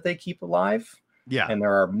farm that they keep alive. Yeah. And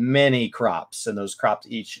there are many crops, and those crops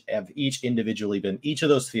each individually each of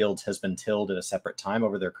those fields has been tilled at a separate time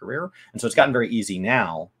over their career. And so it's gotten very easy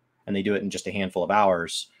now, and they do it in just a handful of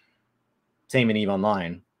hours. Same in EVE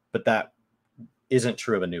Online, but that isn't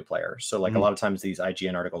true of a new player. So, like, a lot of times these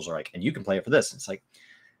IGN articles are like, and you can play it for this. It's like,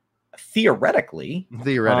 theoretically,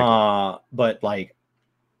 but, like,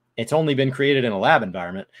 it's only been created in a lab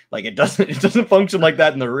environment. Like, it doesn't function like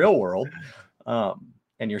that in the real world.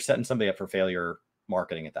 And you're setting somebody up for failure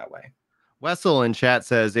marketing it that way. Wessel in chat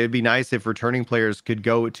says it would be nice if returning players could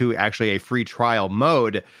go to actually a free trial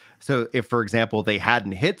mode. So if, for example, they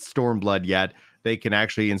hadn't hit Stormblood yet, they can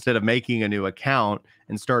actually, instead of making a new account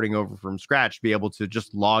and starting over from scratch, be able to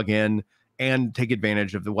just log in and take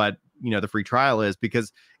advantage of what the free trial is.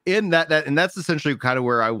 Because in that and that's essentially kind of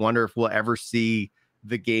where I wonder if we'll ever see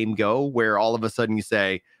the game go, where all of a sudden you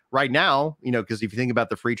say, right now, because if you think about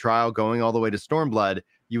the free trial going all the way to Stormblood,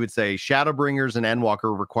 you would say Shadowbringers and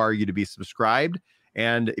Endwalker require you to be subscribed.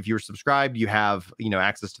 And if you're subscribed, you have,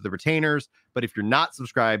 access to the retainers. But if you're not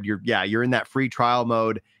subscribed, you're in that free trial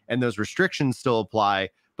mode, and those restrictions still apply.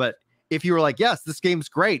 But if you were like, yes, this game's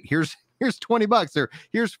great, here's $20 or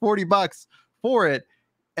here's $40 for it.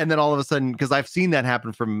 And then all of a sudden, because I've seen that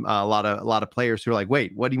happen from a lot of players who are like,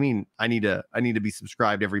 wait, what do you mean? I need to be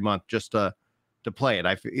subscribed every month just to play it.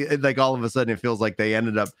 I feel like all of a sudden it feels like they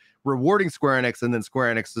ended up rewarding Square Enix, and then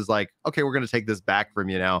Square Enix is like, okay, we're going to take this back from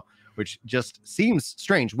you now, which just seems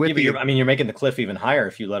strange. With Yeah, but you're making the cliff even higher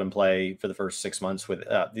if you let them play for the first 6 months with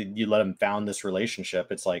you let them found this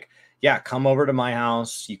relationship. It's like, yeah, come over to my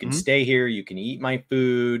house. You can stay here. You can eat my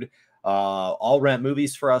food. I'll rent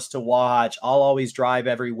movies for us to watch. I'll always drive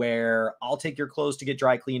everywhere. I'll take your clothes to get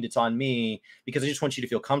dry cleaned. It's on me because I just want you to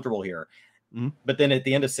feel comfortable here. But then at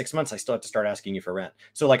the end of 6 months, I still have to start asking you for rent.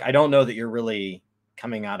 So like, I don't know that you're really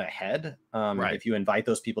coming out ahead. If you invite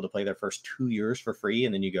those people to play their first 2 years for free,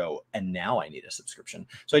 and then you go, and now I need a subscription.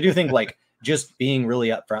 So I do think like just being really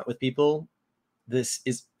upfront with people,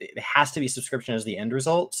 it has to be subscription as the end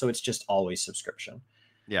result. So it's just always subscription.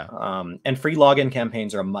 Yeah. And free login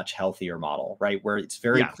campaigns are a much healthier model, right? Where it's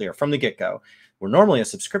very clear from the get-go. We're normally a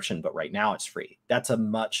subscription, but right now it's free. That's a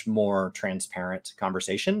much more transparent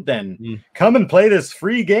conversation than come and play this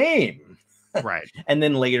free game. Right. And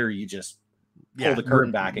then later you just pull the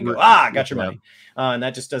curtain back and go, I got your money. And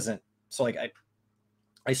that just doesn't. So like,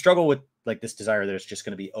 I struggle with like this desire that it's just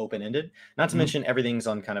going to be open-ended, not to mention everything's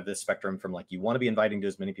on kind of this spectrum from like, you want to be inviting to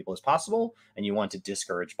as many people as possible, and you want to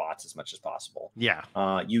discourage bots as much as possible. Yeah.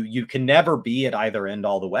 You can never be at either end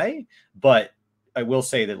all the way, but I will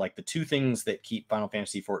say that like the two things that keep Final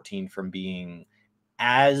Fantasy XIV from being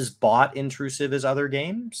as bot intrusive as other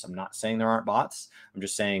games, I'm not saying there aren't bots. I'm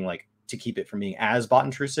just saying like to keep it from being as bot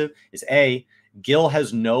intrusive is Gil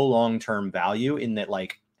has no long-term value in that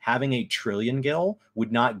like having a trillion Gil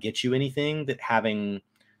would not get you anything that having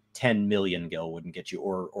 10 million Gil wouldn't get you,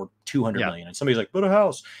 or 200 million. And somebody's like, but a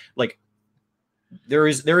house, like there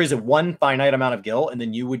is a one finite amount of Gil, and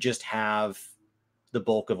then you would just have the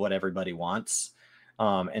bulk of what everybody wants.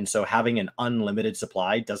 And so having an unlimited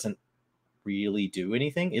supply doesn't really do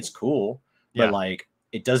anything. It's cool, but like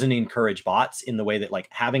it doesn't encourage bots in the way that like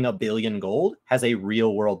having a billion gold has a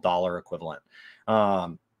real world dollar equivalent.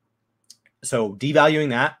 So devaluing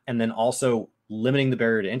that, and then also limiting the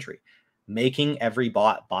barrier to entry, making every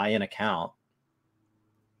bot buy an account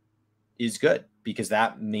is good, because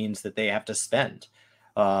that means that they have to spend.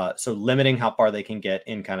 So limiting how far they can get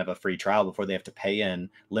in kind of a free trial before they have to pay in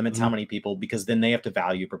limits how many people, because then they have to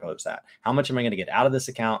value propose that. How much am I going to get out of this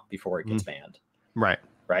account before it gets banned? Right.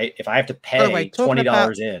 If I have to pay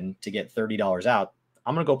 $20 in to get $30 out,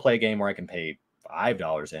 I'm going to go play a game where I can pay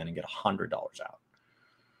 $5 in and get $100 out.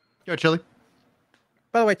 Go, Chili.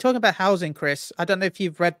 By the way, talking about housing, Chris, I don't know if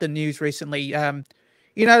you've read the news recently. You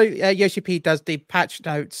know, Yoshi P does the patch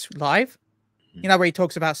notes live. You know, where he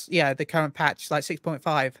talks about, the current patch, like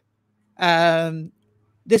 6.5.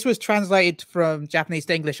 This was translated from Japanese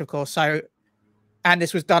to English, of course. So, and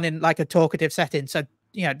this was done in like a talkative setting. So,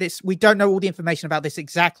 we don't know all the information about this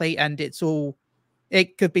exactly. And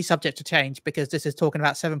it could be subject to change because this is talking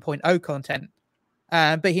about 7.0 content.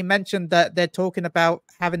 But he mentioned that they're talking about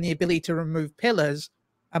having the ability to remove pillars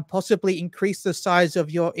and possibly increase the size of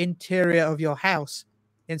your interior of your house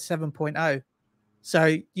in 7.0.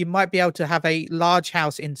 So you might be able to have a large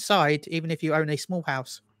house inside, even if you own a small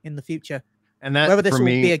house in the future. And that, whether this will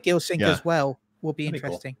be a Gil sync as well, will be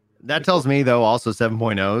interesting. That tells me, though, also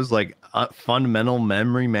 7.0's like fundamental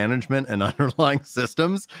memory management and underlying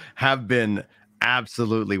systems have been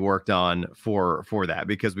absolutely worked on for that,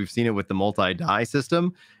 because we've seen it with the multi-die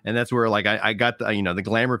system, and that's where like I got the the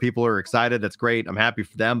glamour people are excited. That's great. I'm happy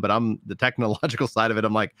for them, but I'm the technological side of it.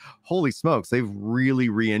 I'm like, holy smokes, they've really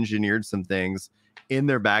re-engineered some things in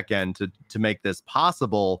their back end to make this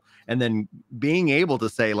possible, and then being able to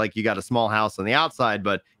say like you got a small house on the outside,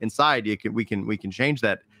 but inside we can change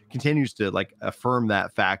that, continues to like affirm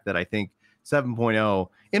that fact that I think 7.0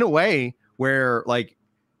 in a way where like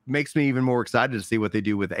makes me even more excited to see what they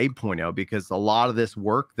do with 8.0, because a lot of this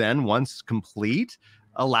work then once complete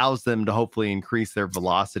allows them to hopefully increase their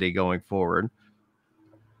velocity going forward.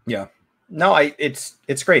 No,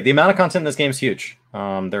 it's great. The amount of content in this game is huge.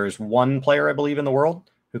 There's one player, I believe, in the world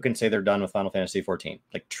who can say they're done with Final Fantasy XIV,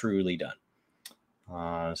 like truly done.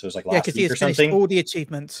 So it was like last week or something. All the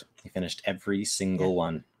achievements. He finished every single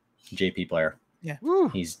one. JP player. Yeah.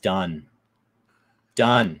 He's done.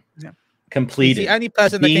 Yeah. Completed. He's the only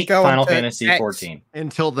person that can go Final Fantasy XIV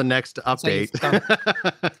until the next update.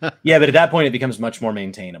 Yeah, but at that point it becomes much more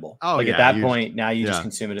maintainable. Oh, like at that point, now you just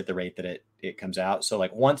consume it at the rate that it comes out. So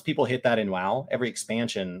like once people hit that in WoW, every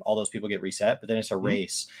expansion, all those people get reset, but then it's a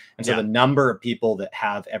race. And so the number of people that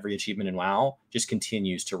have every achievement in WoW just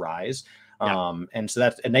continues to rise. And so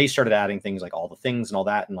and they started adding things like all the things and all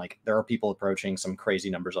that. And like, there are people approaching some crazy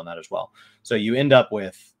numbers on that as well. So you end up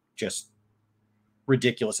with just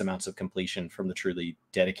ridiculous amounts of completion from the truly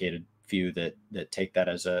dedicated few that take that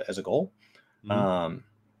as a goal.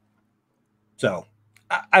 So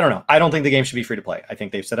I don't know. I don't think the game should be free to play. I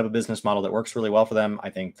think they've set up a business model that works really well for them. I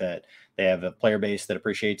think that they have a player base that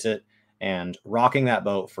appreciates it. and rocking that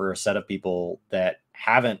boat for a set of people that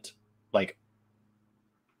haven't, like,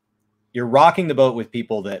 you're rocking the boat with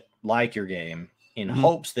people that like your game in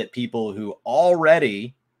hopes that people who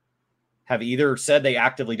already have either said they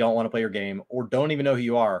actively don't want to play your game or don't even know who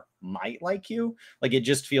you are might like you. Like, it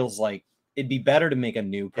just feels like it'd be better to make a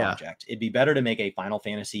new project. It'd be better to make a Final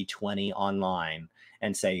Fantasy 20 online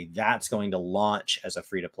and say that's going to launch as a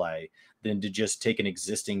free to play than to just take an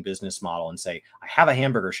existing business model and say, I have a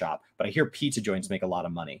hamburger shop, but I hear pizza joints make a lot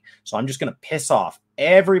of money. So I'm just going to piss off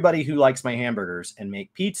everybody who likes my hamburgers and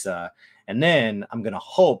make pizza. And then I'm going to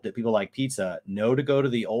hope that people like pizza know to go to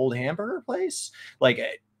the old hamburger place.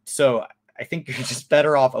 Like, so I think you're just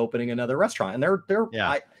better off opening another restaurant. And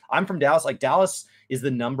I'm from Dallas. Like, Dallas is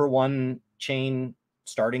the #1 chain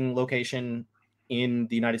starting location in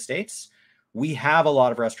the United States. We have a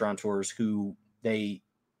lot of restaurateurs who they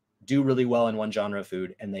do really well in one genre of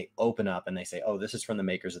food, and they open up and they say, oh, this is from the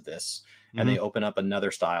makers of this. And they open up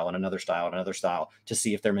another style and another style and another style to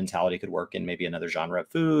see if their mentality could work in maybe another genre of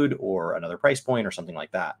food or another price point or something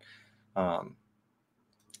like that.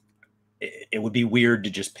 It would be weird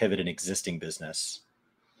to just pivot an existing business.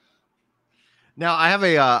 Now, I have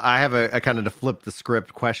a kind of to flip the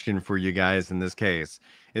script question for you guys in this case.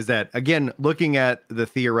 Is that, again, looking at the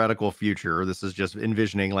theoretical future, this is just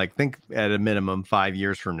envisioning, like, think at a minimum 5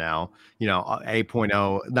 years from now,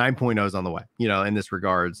 8.0, 9.0 is on the way, in this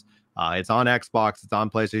regards. It's on Xbox, it's on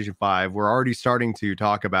PlayStation 5. We're already starting to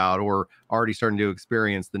talk about or already starting to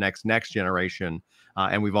experience the next generation.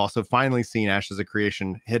 And we've also finally seen Ashes of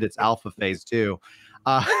Creation hit its alpha phase too.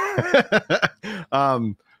 I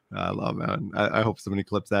love, man. I hope somebody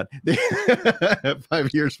clips that. 5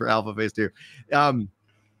 years for alpha phase 2.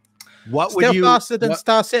 What still would you faster than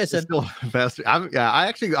Star Citizen? Still faster.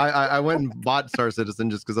 I went and bought Star Citizen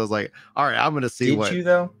just because I was like, all right, I'm going to see. Did you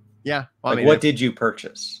though? Yeah. Well, like, what did you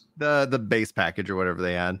purchase? The base package or whatever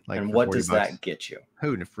they had. Like, and what does that get you?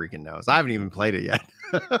 Who freaking knows? I haven't even played it yet.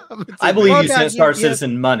 I believe you sent Star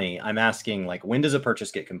Citizen money. I'm asking, like, when does a purchase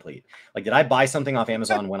get complete? Like, did I buy something off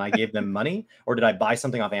Amazon when I gave them money, or did I buy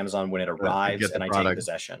something off Amazon when it arrives and I take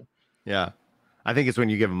possession? Yeah, I think it's when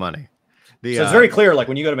you give them money. So it's very clear, like,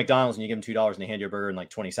 when you go to McDonald's and you give them $2 and they hand you a burger in like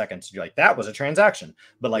 20 seconds, you're like, that was a transaction.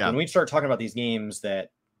 But like, when we start talking about these games that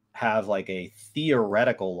have like a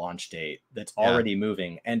theoretical launch date that's already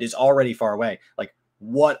moving and is already far away, like,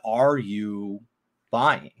 what are you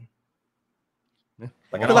buying? Like,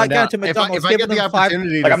 going to McDonald's, if I get the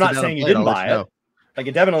opportunity, like, I'm not saying you didn't buy it. Like,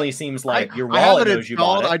 it definitely seems like your wallet knows you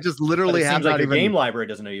bought it. I just literally have like your game library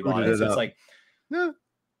doesn't know you bought it. So it's like,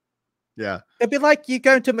 yeah. It'd be like you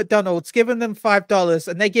going to McDonald's, giving them $5,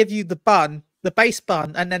 and they give you the bun, the base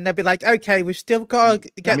bun, and then they'll be like, "Okay, we've still got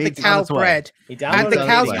to get the cow bread." He downloaded and the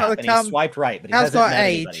cow's got to come. He swiped right, but he hasn't met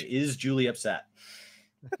anybody. Is Julie upset?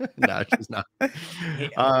 No, she's not.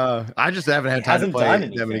 I just haven't had time to play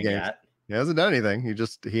that many games. Yet. He hasn't done anything.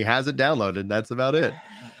 He has it downloaded. That's about it.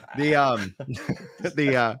 So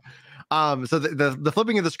the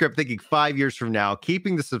flipping of the script, thinking 5 years from now,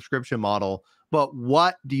 keeping the subscription model. But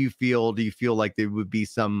what do you feel? Do you feel like there would be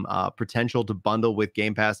some potential to bundle with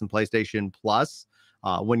Game Pass and PlayStation Plus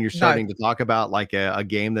when you're starting to talk about like a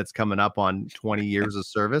game that's coming up on 20 years of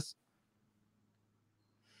service?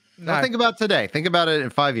 No. Don't think about today. Think about it in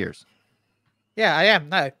 5 years. Yeah, I am.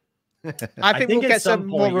 No. I think we'll get some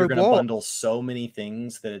more you're going to bundle so many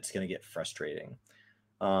things that it's going to get frustrating.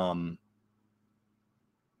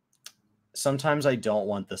 Sometimes I don't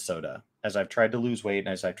want the soda. As I've tried to lose weight and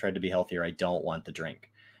as I've tried to be healthier, I don't want the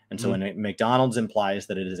drink. And so when McDonald's implies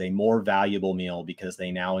that it is a more valuable meal because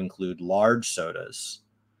they now include large sodas,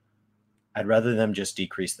 I'd rather them just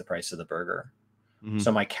decrease the price of the burger.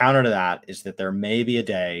 So my counter to that is that there may be a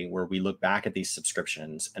day where we look back at these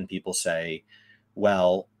subscriptions and people say,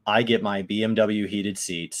 well, I get my BMW heated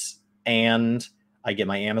seats and I get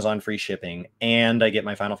my Amazon free shipping and I get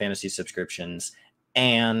my Final Fantasy subscriptions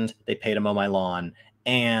and they pay to mow my lawn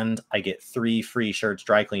and I get 3 free shirts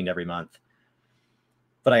dry cleaned every month.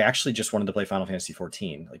 But I actually just wanted to play Final Fantasy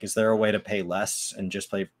 14. Like, is there a way to pay less and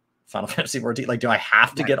just play Final Fantasy 14? Like, do I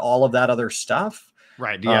have to get all of that other stuff?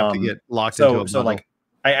 Right. Do you have to get locked into a bundle? So like,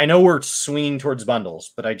 I know we're swinging towards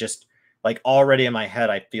bundles, but I just, like, already in my head,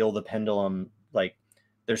 I feel the pendulum. Like,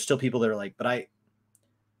 there's still people that are like, but I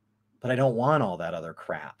don't want all that other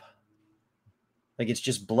crap. Like, it's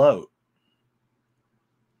just bloat.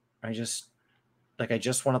 I just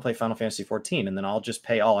want to play Final Fantasy 14 and then I'll just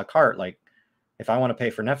pay a la carte. Like, if I want to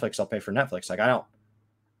pay for Netflix, I'll pay for Netflix. Like,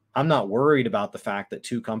 I'm not worried about the fact that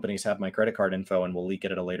 2 companies have my credit card info and will leak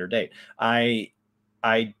it at a later date. I'm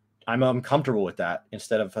comfortable with that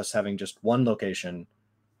instead of us having just one location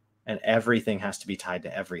and everything has to be tied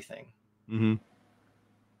to everything. Mm-hmm.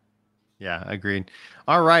 Yeah, agreed.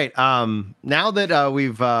 All right. Now that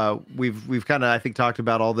we've kind of, I think, talked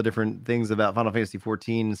about all the different things about Final Fantasy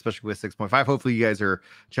 14, especially with 6.5. Hopefully, you guys are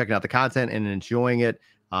checking out the content and enjoying it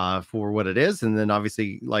for what it is. And then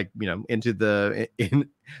obviously, like, into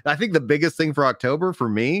I think the biggest thing for October for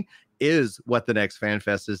me is what the next Fan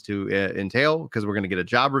Fest is to entail, because we're going to get a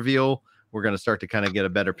job reveal. We're going to start to kind of get a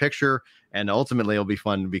better picture, and ultimately it'll be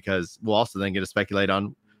fun because we'll also then get to speculate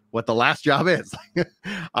on what the last job is.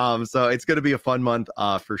 So it's going to be a fun month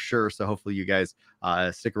for sure. So hopefully you guys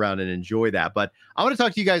stick around and enjoy that. But I want to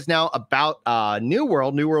talk to you guys now about New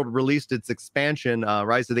World. New World released its expansion,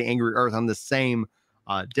 Rise of the Angry Earth, on the same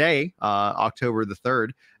day, October the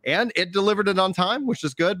 3rd, and it delivered it on time, which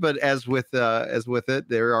is good. But as with it,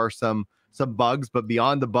 there are some bugs. But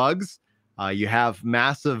beyond the bugs, you have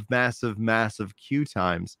massive queue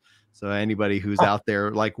times. So anybody who's out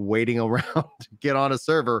there like waiting around to get on a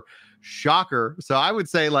server, shocker. So I would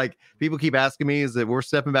say, like, people keep asking me, is that we're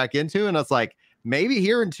stepping back into, and it's like, maybe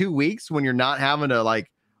here in 2 weeks when you're not having to like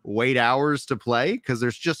wait hours to play, because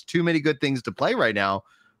there's just too many good things to play right now.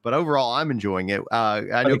 But overall, I'm enjoying it.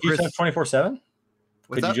 I know Chris 24/7.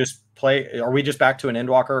 Could you just play? Are we just back to an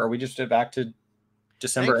Endwalker? Are we just back to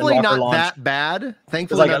December Thankfully Endwalker not launch? That bad.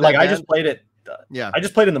 Thankfully, like I just played it. Yeah, I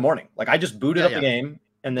just played in the morning. Like I just booted up the game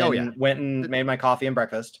and then went and made my coffee and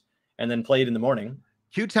breakfast and then played in the morning.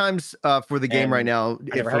 Queue times for the game right now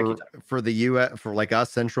for the US, for like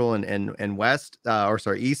us Central and West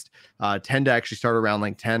East, tend to actually start around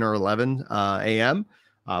like 10 or 11 a.m.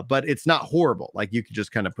 But it's not horrible. Like you can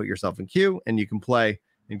just kind of put yourself in queue and you can play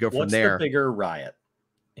and go from there. What's the bigger riot?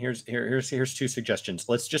 Here's two suggestions.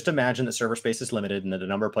 Let's just imagine that server space is limited and that the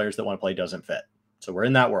number of players that want to play doesn't fit. So we're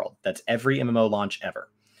in that world. That's every MMO launch ever.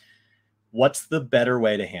 What's the better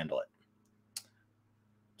way to handle it?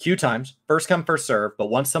 Queue times, first come, first serve. But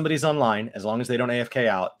once somebody's online, as long as they don't AFK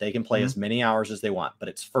out, they can play as many hours as they want. But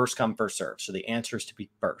it's first come, first serve. So the answer is to be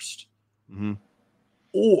first.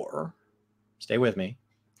 Or, stay with me,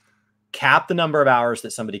 cap the number of hours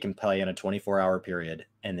that somebody can play in a 24-hour period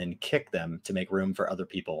and then kick them to make room for other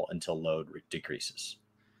people until load decreases.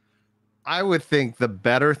 I would think the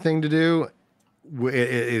better thing to do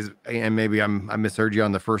is, and maybe I misheard you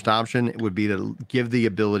on the first option, it would be to give the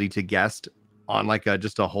ability to guest on like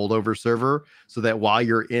just a holdover server, so that while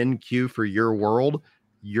you're in queue for your world,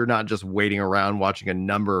 you're not just waiting around watching a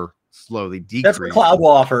number slowly decrease. That's what Cloud will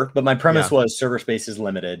offer, but my premise was server space is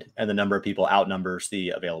limited and the number of people outnumbers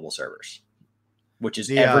the available servers, which is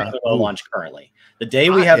every MMO launch currently. The day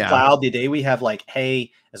we have Cloud, the day we have like,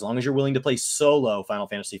 hey, as long as you're willing to play solo Final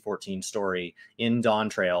Fantasy 14 story in Dawn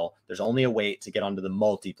Trail, there's only a wait to get onto the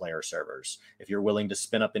multiplayer servers. If you're willing to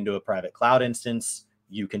spin up into a private Cloud instance,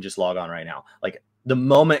 you can just log on right now. Like the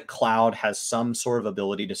moment Cloud has some sort of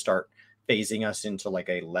ability to start phasing us into like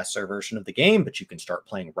a lesser version of the game, but you can start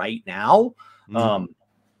playing right now,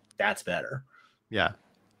 that's better. Yeah.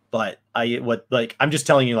 But I'm just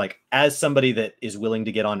telling you, like, as somebody that is willing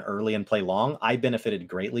to get on early and play long, I benefited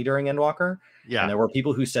greatly during Endwalker. Yeah. And there were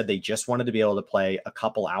people who said they just wanted to be able to play a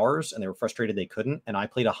couple hours and they were frustrated they couldn't. And I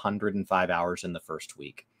played 105 hours in the first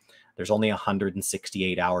week. There's only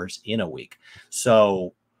 168 hours in a week.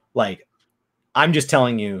 So like, I'm just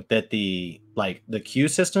telling you that the queue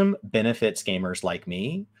system benefits gamers like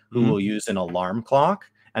me who will use an alarm clock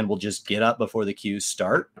and will just get up before the queues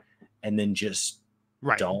start and then just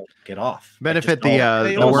don't get off. Benefit the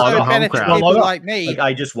work from home crowd. Like me. Like,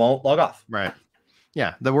 I just won't log off. Right.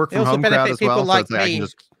 Yeah. The work from home crowd as well. Like so I can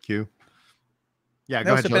just queue. Yeah.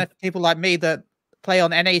 Go ahead. Benefit people like me that play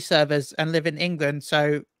on NA servers and live in England.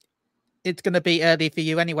 So it's going to be early for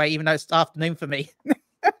you anyway, even though it's afternoon for me.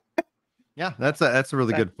 Yeah, that's a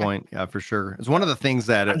really good point. Yeah, for sure. It's one of the things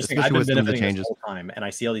that, especially with some of the changes, this whole time, and I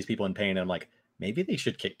see all these people in pain, and I'm like, maybe they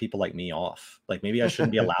should kick people like me off. Like maybe I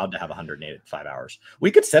shouldn't be allowed to have 185 hours.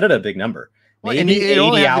 We could set it at a big number. Maybe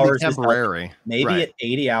 80 hours temporary. Maybe at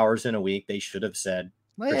 80 hours in a week, they should have said,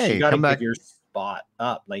 "Hey, you got to give your spot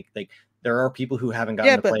up." Like there are people who haven't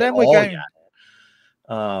gotten to play at all yet.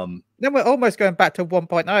 Then we're almost going back to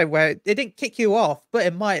 1.0 where it didn't kick you off, but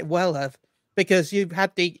it might well have, because you've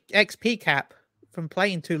had the XP cap from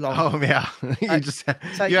playing too long. Oh yeah, you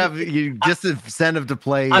have incentive to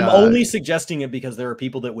play. I'm only suggesting it because there are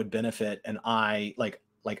people that would benefit, and I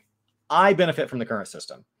benefit from the current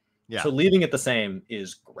system. Yeah. So leaving it the same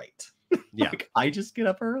is great. Yeah. Like, I just get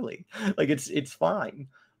up early. Like it's fine.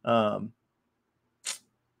 I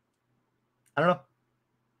don't know.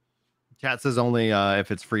 Chat says only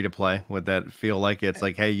if it's free to play. Would that feel like it's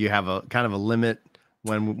like, hey, you have a kind of a limit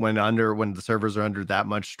when the servers are under that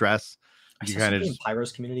much stress? You kind of just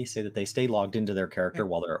Pyro's community say that they stay logged into their character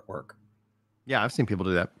while they're at work. Yeah, I've seen people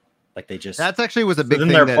do that. Like they just that's actually was a so big then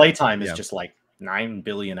thing. Their that, playtime is yeah. just like 9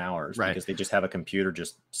 billion hours Right. because they just have a computer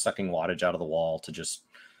just sucking wattage out of the wall to just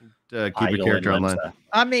to keep a idle character in online. Lemsa.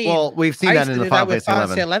 I mean, Well, we've seen I that used in to the do Final that with Fantasy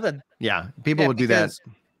Fantasy 11. 11. Yeah, people Yeah, would do that. because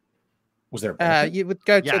Was there a benefit? you would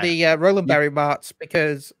go to Yeah. the Roland Berry marts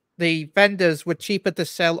because the vendors were cheaper to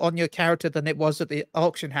sell on your character than it was at the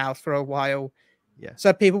auction house for a while. Yeah.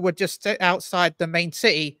 So people would just sit outside the main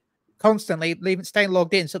city constantly, staying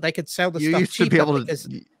logged in so they could sell the You stuff used to cheaper be able because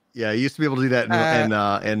to. Yeah, you used to be able to do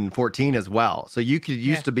that in 14 as well. So you could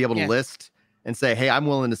used to be able to list and say, "Hey, I'm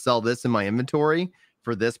willing to sell this in my inventory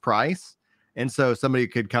for this price." And so somebody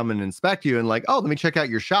could come and inspect you and like, "Oh, let me check out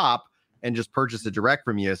your shop and just purchase it direct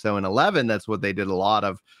from you." So in 11, that's what they did a lot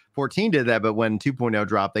of. 14 did that, but when 2.0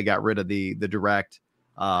 dropped, they got rid of the direct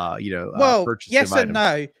purchase yes of and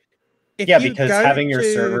items. no. If Yeah, you because go having your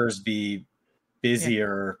to- servers be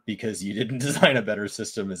busier because you didn't design a better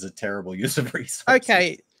system is a terrible use of resources.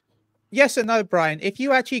 Okay. Yes and no, Brian. If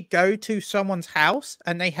you actually go to someone's house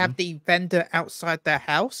and they have the vendor outside their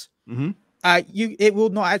house, it will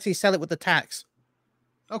not actually sell it with the tax.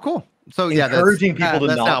 Oh, cool. So yeah, encouraging people to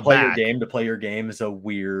that's not play your back. game to play your game is a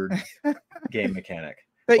weird game mechanic.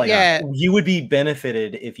 But like, yeah, you would be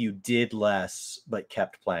benefited if you did less but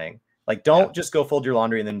kept playing. Like, don't just go fold your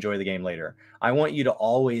laundry and then enjoy the game later. I want you to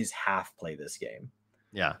always half play this game.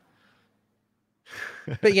 Yeah.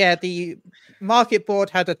 But yeah, the market board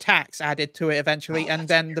had a tax added to it eventually, and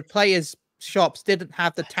then weird. The players' shops didn't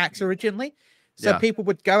have the tax originally, so people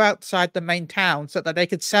would go outside the main town so that they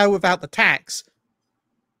could sell without the tax.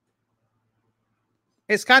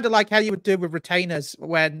 It's kind of like how you would do with retainers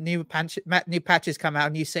when new patches come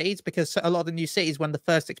out, new cities, because a lot of the new cities, when the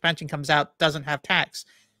first expansion comes out, doesn't have tax.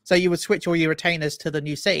 So you would switch all your retainers to the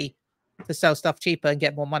new city to sell stuff cheaper and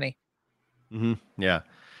get more money. Yeah.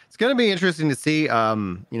 It's going to be interesting to see,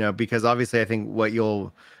 because obviously I think what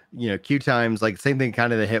you'll, queue times, like same thing,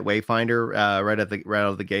 kind of the hit Wayfinder right out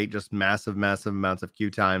of the gate, just massive amounts of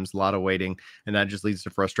queue times, a lot of waiting, and that just leads to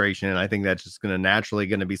frustration. And I think that's just going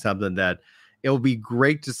to be something that it'll be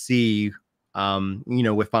great to see,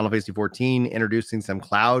 with Final Fantasy 14 introducing some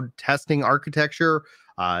cloud testing architecture.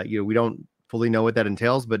 We don't fully know what that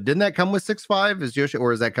entails, but didn't that come with 6.5? Is Yoshi,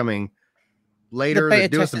 or is that coming later? The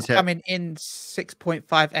beta test is coming in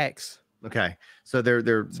 6.5x. Okay, so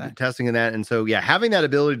they're testing in that, and so having that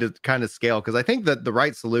ability to kind of scale, because I think that the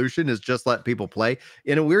right solution is just let people play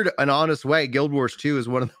in a weird and honest way. Guild Wars 2 is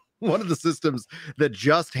one of the systems that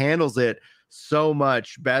just handles it so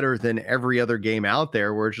much better than every other game out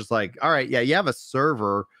there, where it's just like, all right, you have a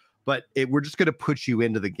server, but we're just going to put you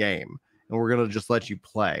into the game, and we're going to just let you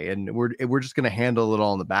play, and we're just going to handle it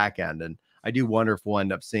all on the back end. And I do wonder if we'll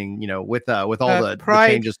end up seeing, with all the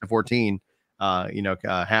changes to 14,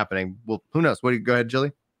 happening. Well, who knows? Go ahead,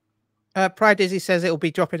 Jilly. Pride Dizzy says it will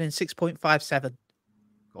be dropping in 6.57.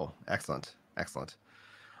 Cool. Excellent.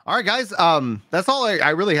 All right, guys. That's all I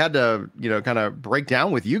really had to, kind of break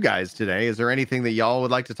down with you guys today. Is there anything that y'all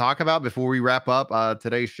would like to talk about before we wrap up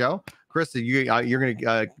today's show? Chris, you're going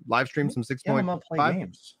to live stream some 6.5? I'm going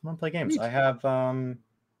to play games. I have time.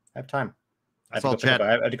 I have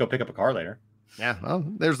to go pick up a car later. Yeah, well,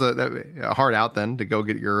 there's a heart out then to go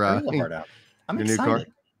get your heart out. I'm your excited. New car.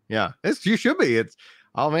 Yeah, you should be. It's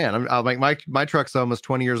I'm like my truck's almost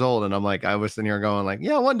 20 years old, and I'm like, I was sitting here going like,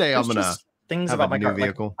 one day I'm gonna things about my car.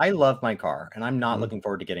 Vehicle. Like, I love my car, and I'm not looking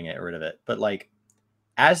forward to getting rid of it. But like,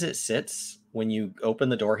 as it sits, when you open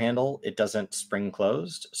the door handle, it doesn't spring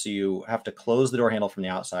closed, so you have to close the door handle from the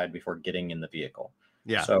outside before getting in the vehicle.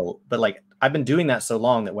 Yeah. So, but like, I've been doing that so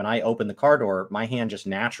long that when I open the car door, my hand just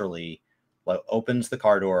naturally opens the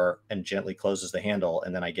car door and gently closes the handle,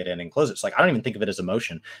 and then I get in and close it. So like, I don't even think of it as a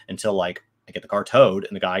motion until like I get the car towed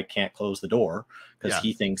and the guy can't close the door because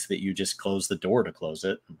he thinks that you just close the door to close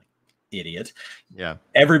it. I'm like, idiot. Yeah.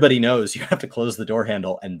 Everybody knows you have to close the door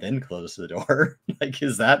handle and then close the door. Like,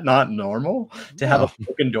 is that not normal to have a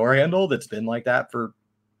broken door handle that's been like that for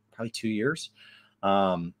probably 2 years?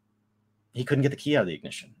 He couldn't get the key out of the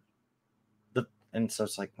ignition. And so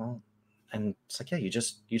it's like, well, and it's like, you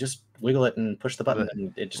just wiggle it and push the button,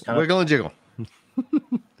 and it just kind of wiggle and jiggle.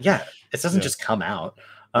 Yeah, it doesn't just come out.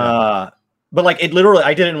 But like, it literally,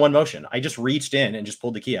 I did it in one motion. I just reached in and just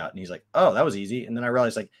pulled the key out, and he's like, "Oh, that was easy." And then I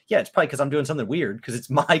realized, like, it's probably because I'm doing something weird because it's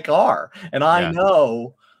my car, and I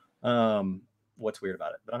know what's weird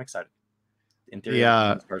about it. But I'm excited. In theory,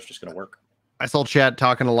 the car's just gonna work. I saw chat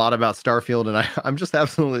talking a lot about Starfield, and I'm just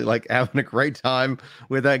absolutely like having a great time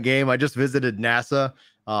with that game. I just visited NASA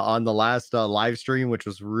on the last live stream, which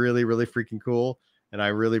was really, really freaking cool. and I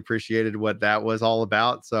really appreciated what that was all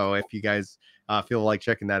about. So if you guys feel like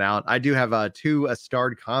checking that out, I do have 2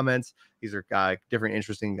 starred comments. These are different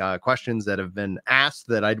interesting questions that have been asked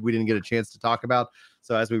that we didn't get a chance to talk about.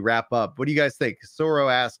 So as we wrap up, what do you guys think?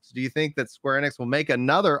 Soro asks, do you think that Square Enix will make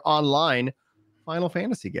another online Final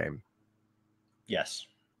Fantasy game? Yes.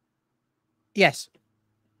 Yes,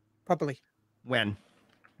 probably. When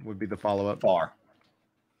would be the follow-up? Far.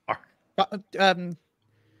 But,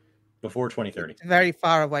 Before 2030. very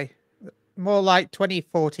far away. More like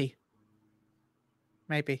 2040.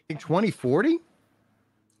 Maybe. 2040?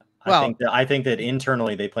 Well, I think that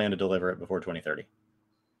internally they plan to deliver it before 2030.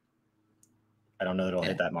 I don't know that it'll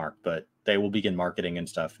hit that mark, but they will begin marketing and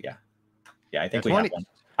stuff. Yeah. Yeah, I think we have one.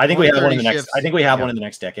 I think we have one in the next I think we have one in the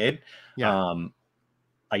next decade. Yeah.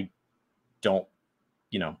 I don't,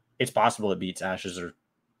 it's possible it beats Ashes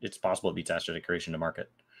Decoration to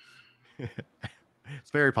market.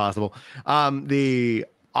 It's very possible. On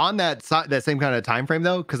that same kind of time frame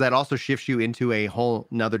though, because that also shifts you into a whole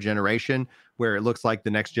another generation where it looks like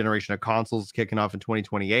the next generation of consoles is kicking off in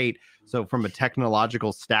 2028. So from a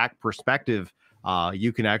technological stack perspective,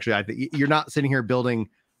 you can actually, you're not sitting here building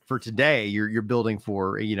for today. You're building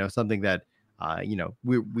for something that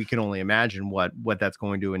we can only imagine what that's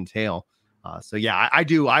going to entail. So yeah,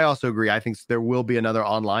 I also agree. I think there will be another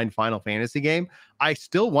online Final Fantasy game. I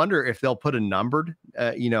still wonder if they'll put a numbered,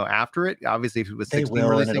 after it. Obviously, if it was 16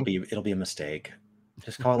 releasing, and it'll be a mistake.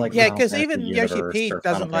 Just call it like because even Yoshi P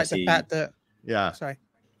doesn't like the fact that sorry,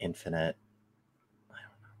 Infinite.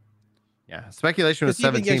 Yeah, speculation was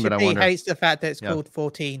 17, Yoshi but I P wonder. hates the fact that it's called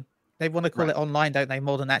 14. They want to call it online, don't they?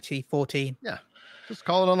 More than actually 14. Yeah, just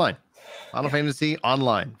call it online. Final Fantasy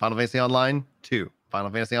Online, Final Fantasy Online 2. Final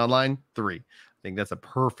Fantasy Online 3. I think that's a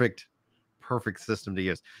perfect system to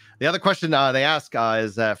use. The other question they ask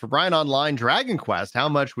is for Brian Online Dragon Quest, how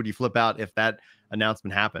much would you flip out if that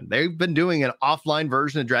announcement happened? They've been doing an offline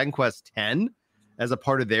version of Dragon Quest X as a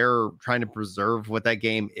part of their trying to preserve what that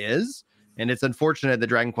game is. And it's unfortunate that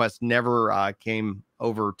Dragon Quest never came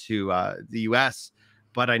over to the US,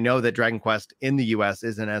 but I know that Dragon Quest in the US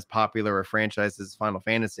isn't as popular a franchise as Final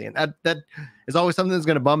Fantasy. And that is always something that's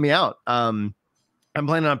going to bum me out. I'm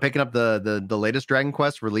planning on picking up the latest Dragon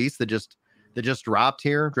Quest release that just dropped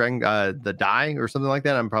here, the Die or something like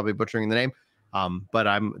that. I'm probably butchering the name,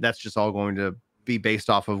 but that's just all going to be based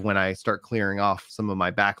off of when I start clearing off some of my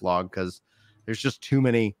backlog because there's just too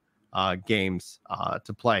many games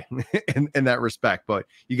to play in that respect. But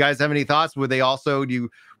you guys have any thoughts? Would they also would you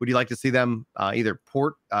like to see them either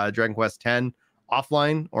port Dragon Quest X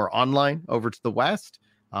offline or online over to the West?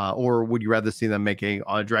 Or would you rather see them make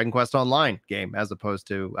a Dragon Quest Online game as opposed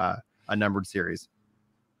to a numbered series?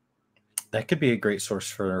 That could be a great source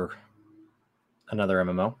for another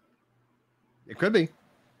MMO. It could be.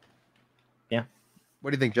 Yeah.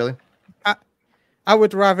 What do you think, Jillian? I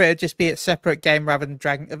would rather it just be a separate game rather than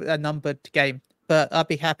a numbered game. But I'd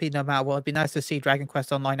be happy no matter what. It'd be nice to see Dragon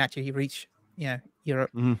Quest Online actually reach,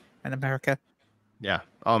 Europe and America. Yeah.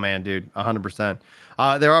 Oh man, dude, 100%.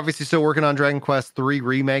 They're obviously still working on Dragon Quest 3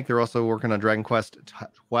 remake. They're also working on Dragon Quest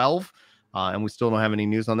 12, and we still don't have any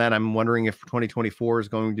news on that. I'm wondering if 2024 is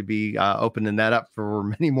going to be opening that up for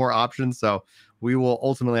many more options. So we will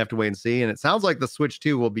ultimately have to wait and see. And it sounds like the Switch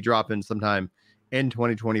 2 will be dropping sometime in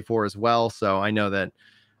 2024 as well. So I know that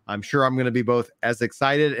I'm sure I'm going to be both as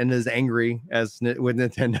excited and as angry with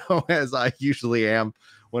Nintendo as I usually am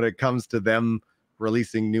when it comes to them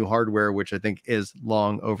releasing new hardware, which I think is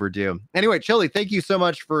long overdue. Anyway, Chili, thank you so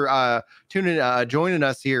much for joining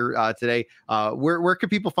us here today. Where can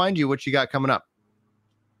people find you? What you got coming up?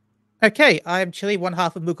 Okay, I am Chili, one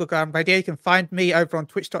half of Moogle Ground Radio. You can find me over on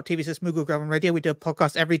twitch.tv/Moogle Ground Radio. We do a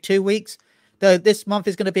podcast every 2 weeks. Though this month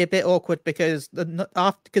is going to be a bit awkward because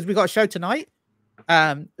we got a show tonight.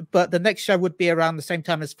 But the next show would be around the same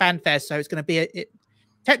time as FanFest, so it's going to be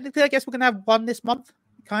technically, I guess we're going to have one this month.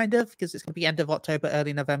 Kind of, because it's going to be end of October,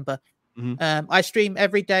 early November. I stream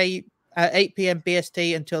every day at 8 p.m.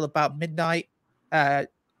 BST until about midnight.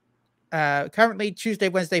 Currently, Tuesday,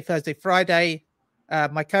 Wednesday, Thursday, Friday.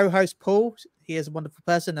 My co-host, Paul, he is a wonderful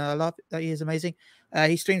person, and I love that. He is amazing.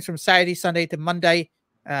 He streams from Saturday, Sunday to Monday.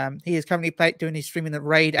 He is currently doing his streaming at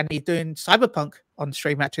Raid, and he's doing Cyberpunk on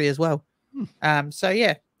stream actually as well. So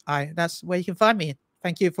yeah, that's where you can find me.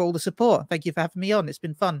 Thank you for all the support. Thank you for having me on. It's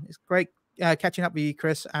been fun. It's great catching up with you,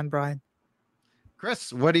 Chris and Brian.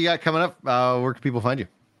 Chris, what do you got coming up? Where can people find you?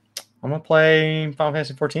 I'm gonna play Final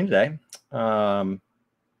Fantasy 14 today, and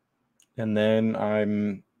then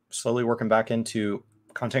I'm slowly working back into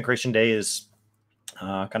content creation days,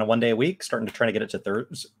 kind of 1 day a week, starting to try to get it to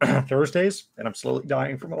Thursdays, and I'm slowly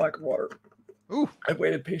dying from a lack of water. Ooh, I've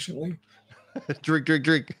waited patiently.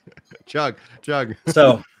 Drink. Chug.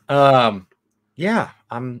 So, yeah,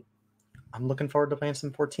 I'm looking forward to playing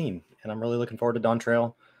some 14, and I'm really looking forward to Dawn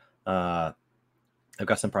Trail. I've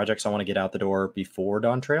got some projects I want to get out the door before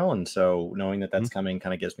Dawn Trail, and so knowing that that's coming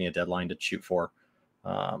kind of gives me a deadline to shoot for.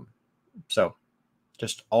 So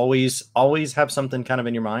just always have something kind of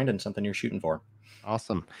in your mind and something you're shooting for.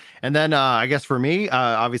 Awesome. And then I guess for me,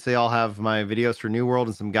 obviously I'll have my videos for New World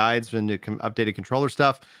and some guides and updated controller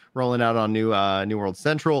stuff rolling out on New World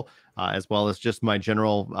Central, as well as just my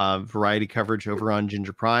general variety coverage over on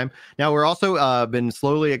Ginger Prime. Now we're also been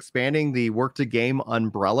slowly expanding the Work to Game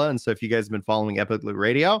umbrella. And so if you guys have been following Epic Loot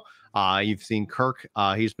Radio, you've seen Kirk.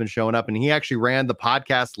 He's been showing up, and he actually ran the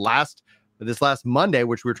podcast this last Monday,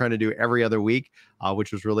 which we're trying to do every other week,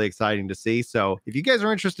 which was really exciting to see. So if you guys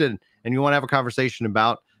are interested and you want to have a conversation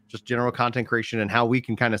about just general content creation and how we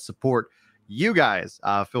can kind of support you guys,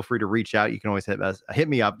 feel free to reach out. You can always hit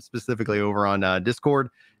me up specifically over on Discord,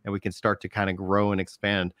 and we can start to kind of grow and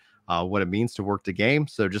expand what it means to work the game.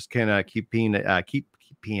 So just kind of keep paying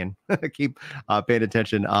attention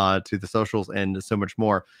to the socials and so much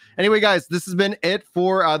more. Anyway, guys, this has been it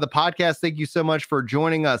for the podcast. Thank you so much for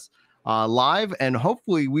joining us live, and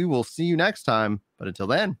hopefully we will see you next time. But until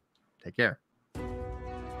then, take care.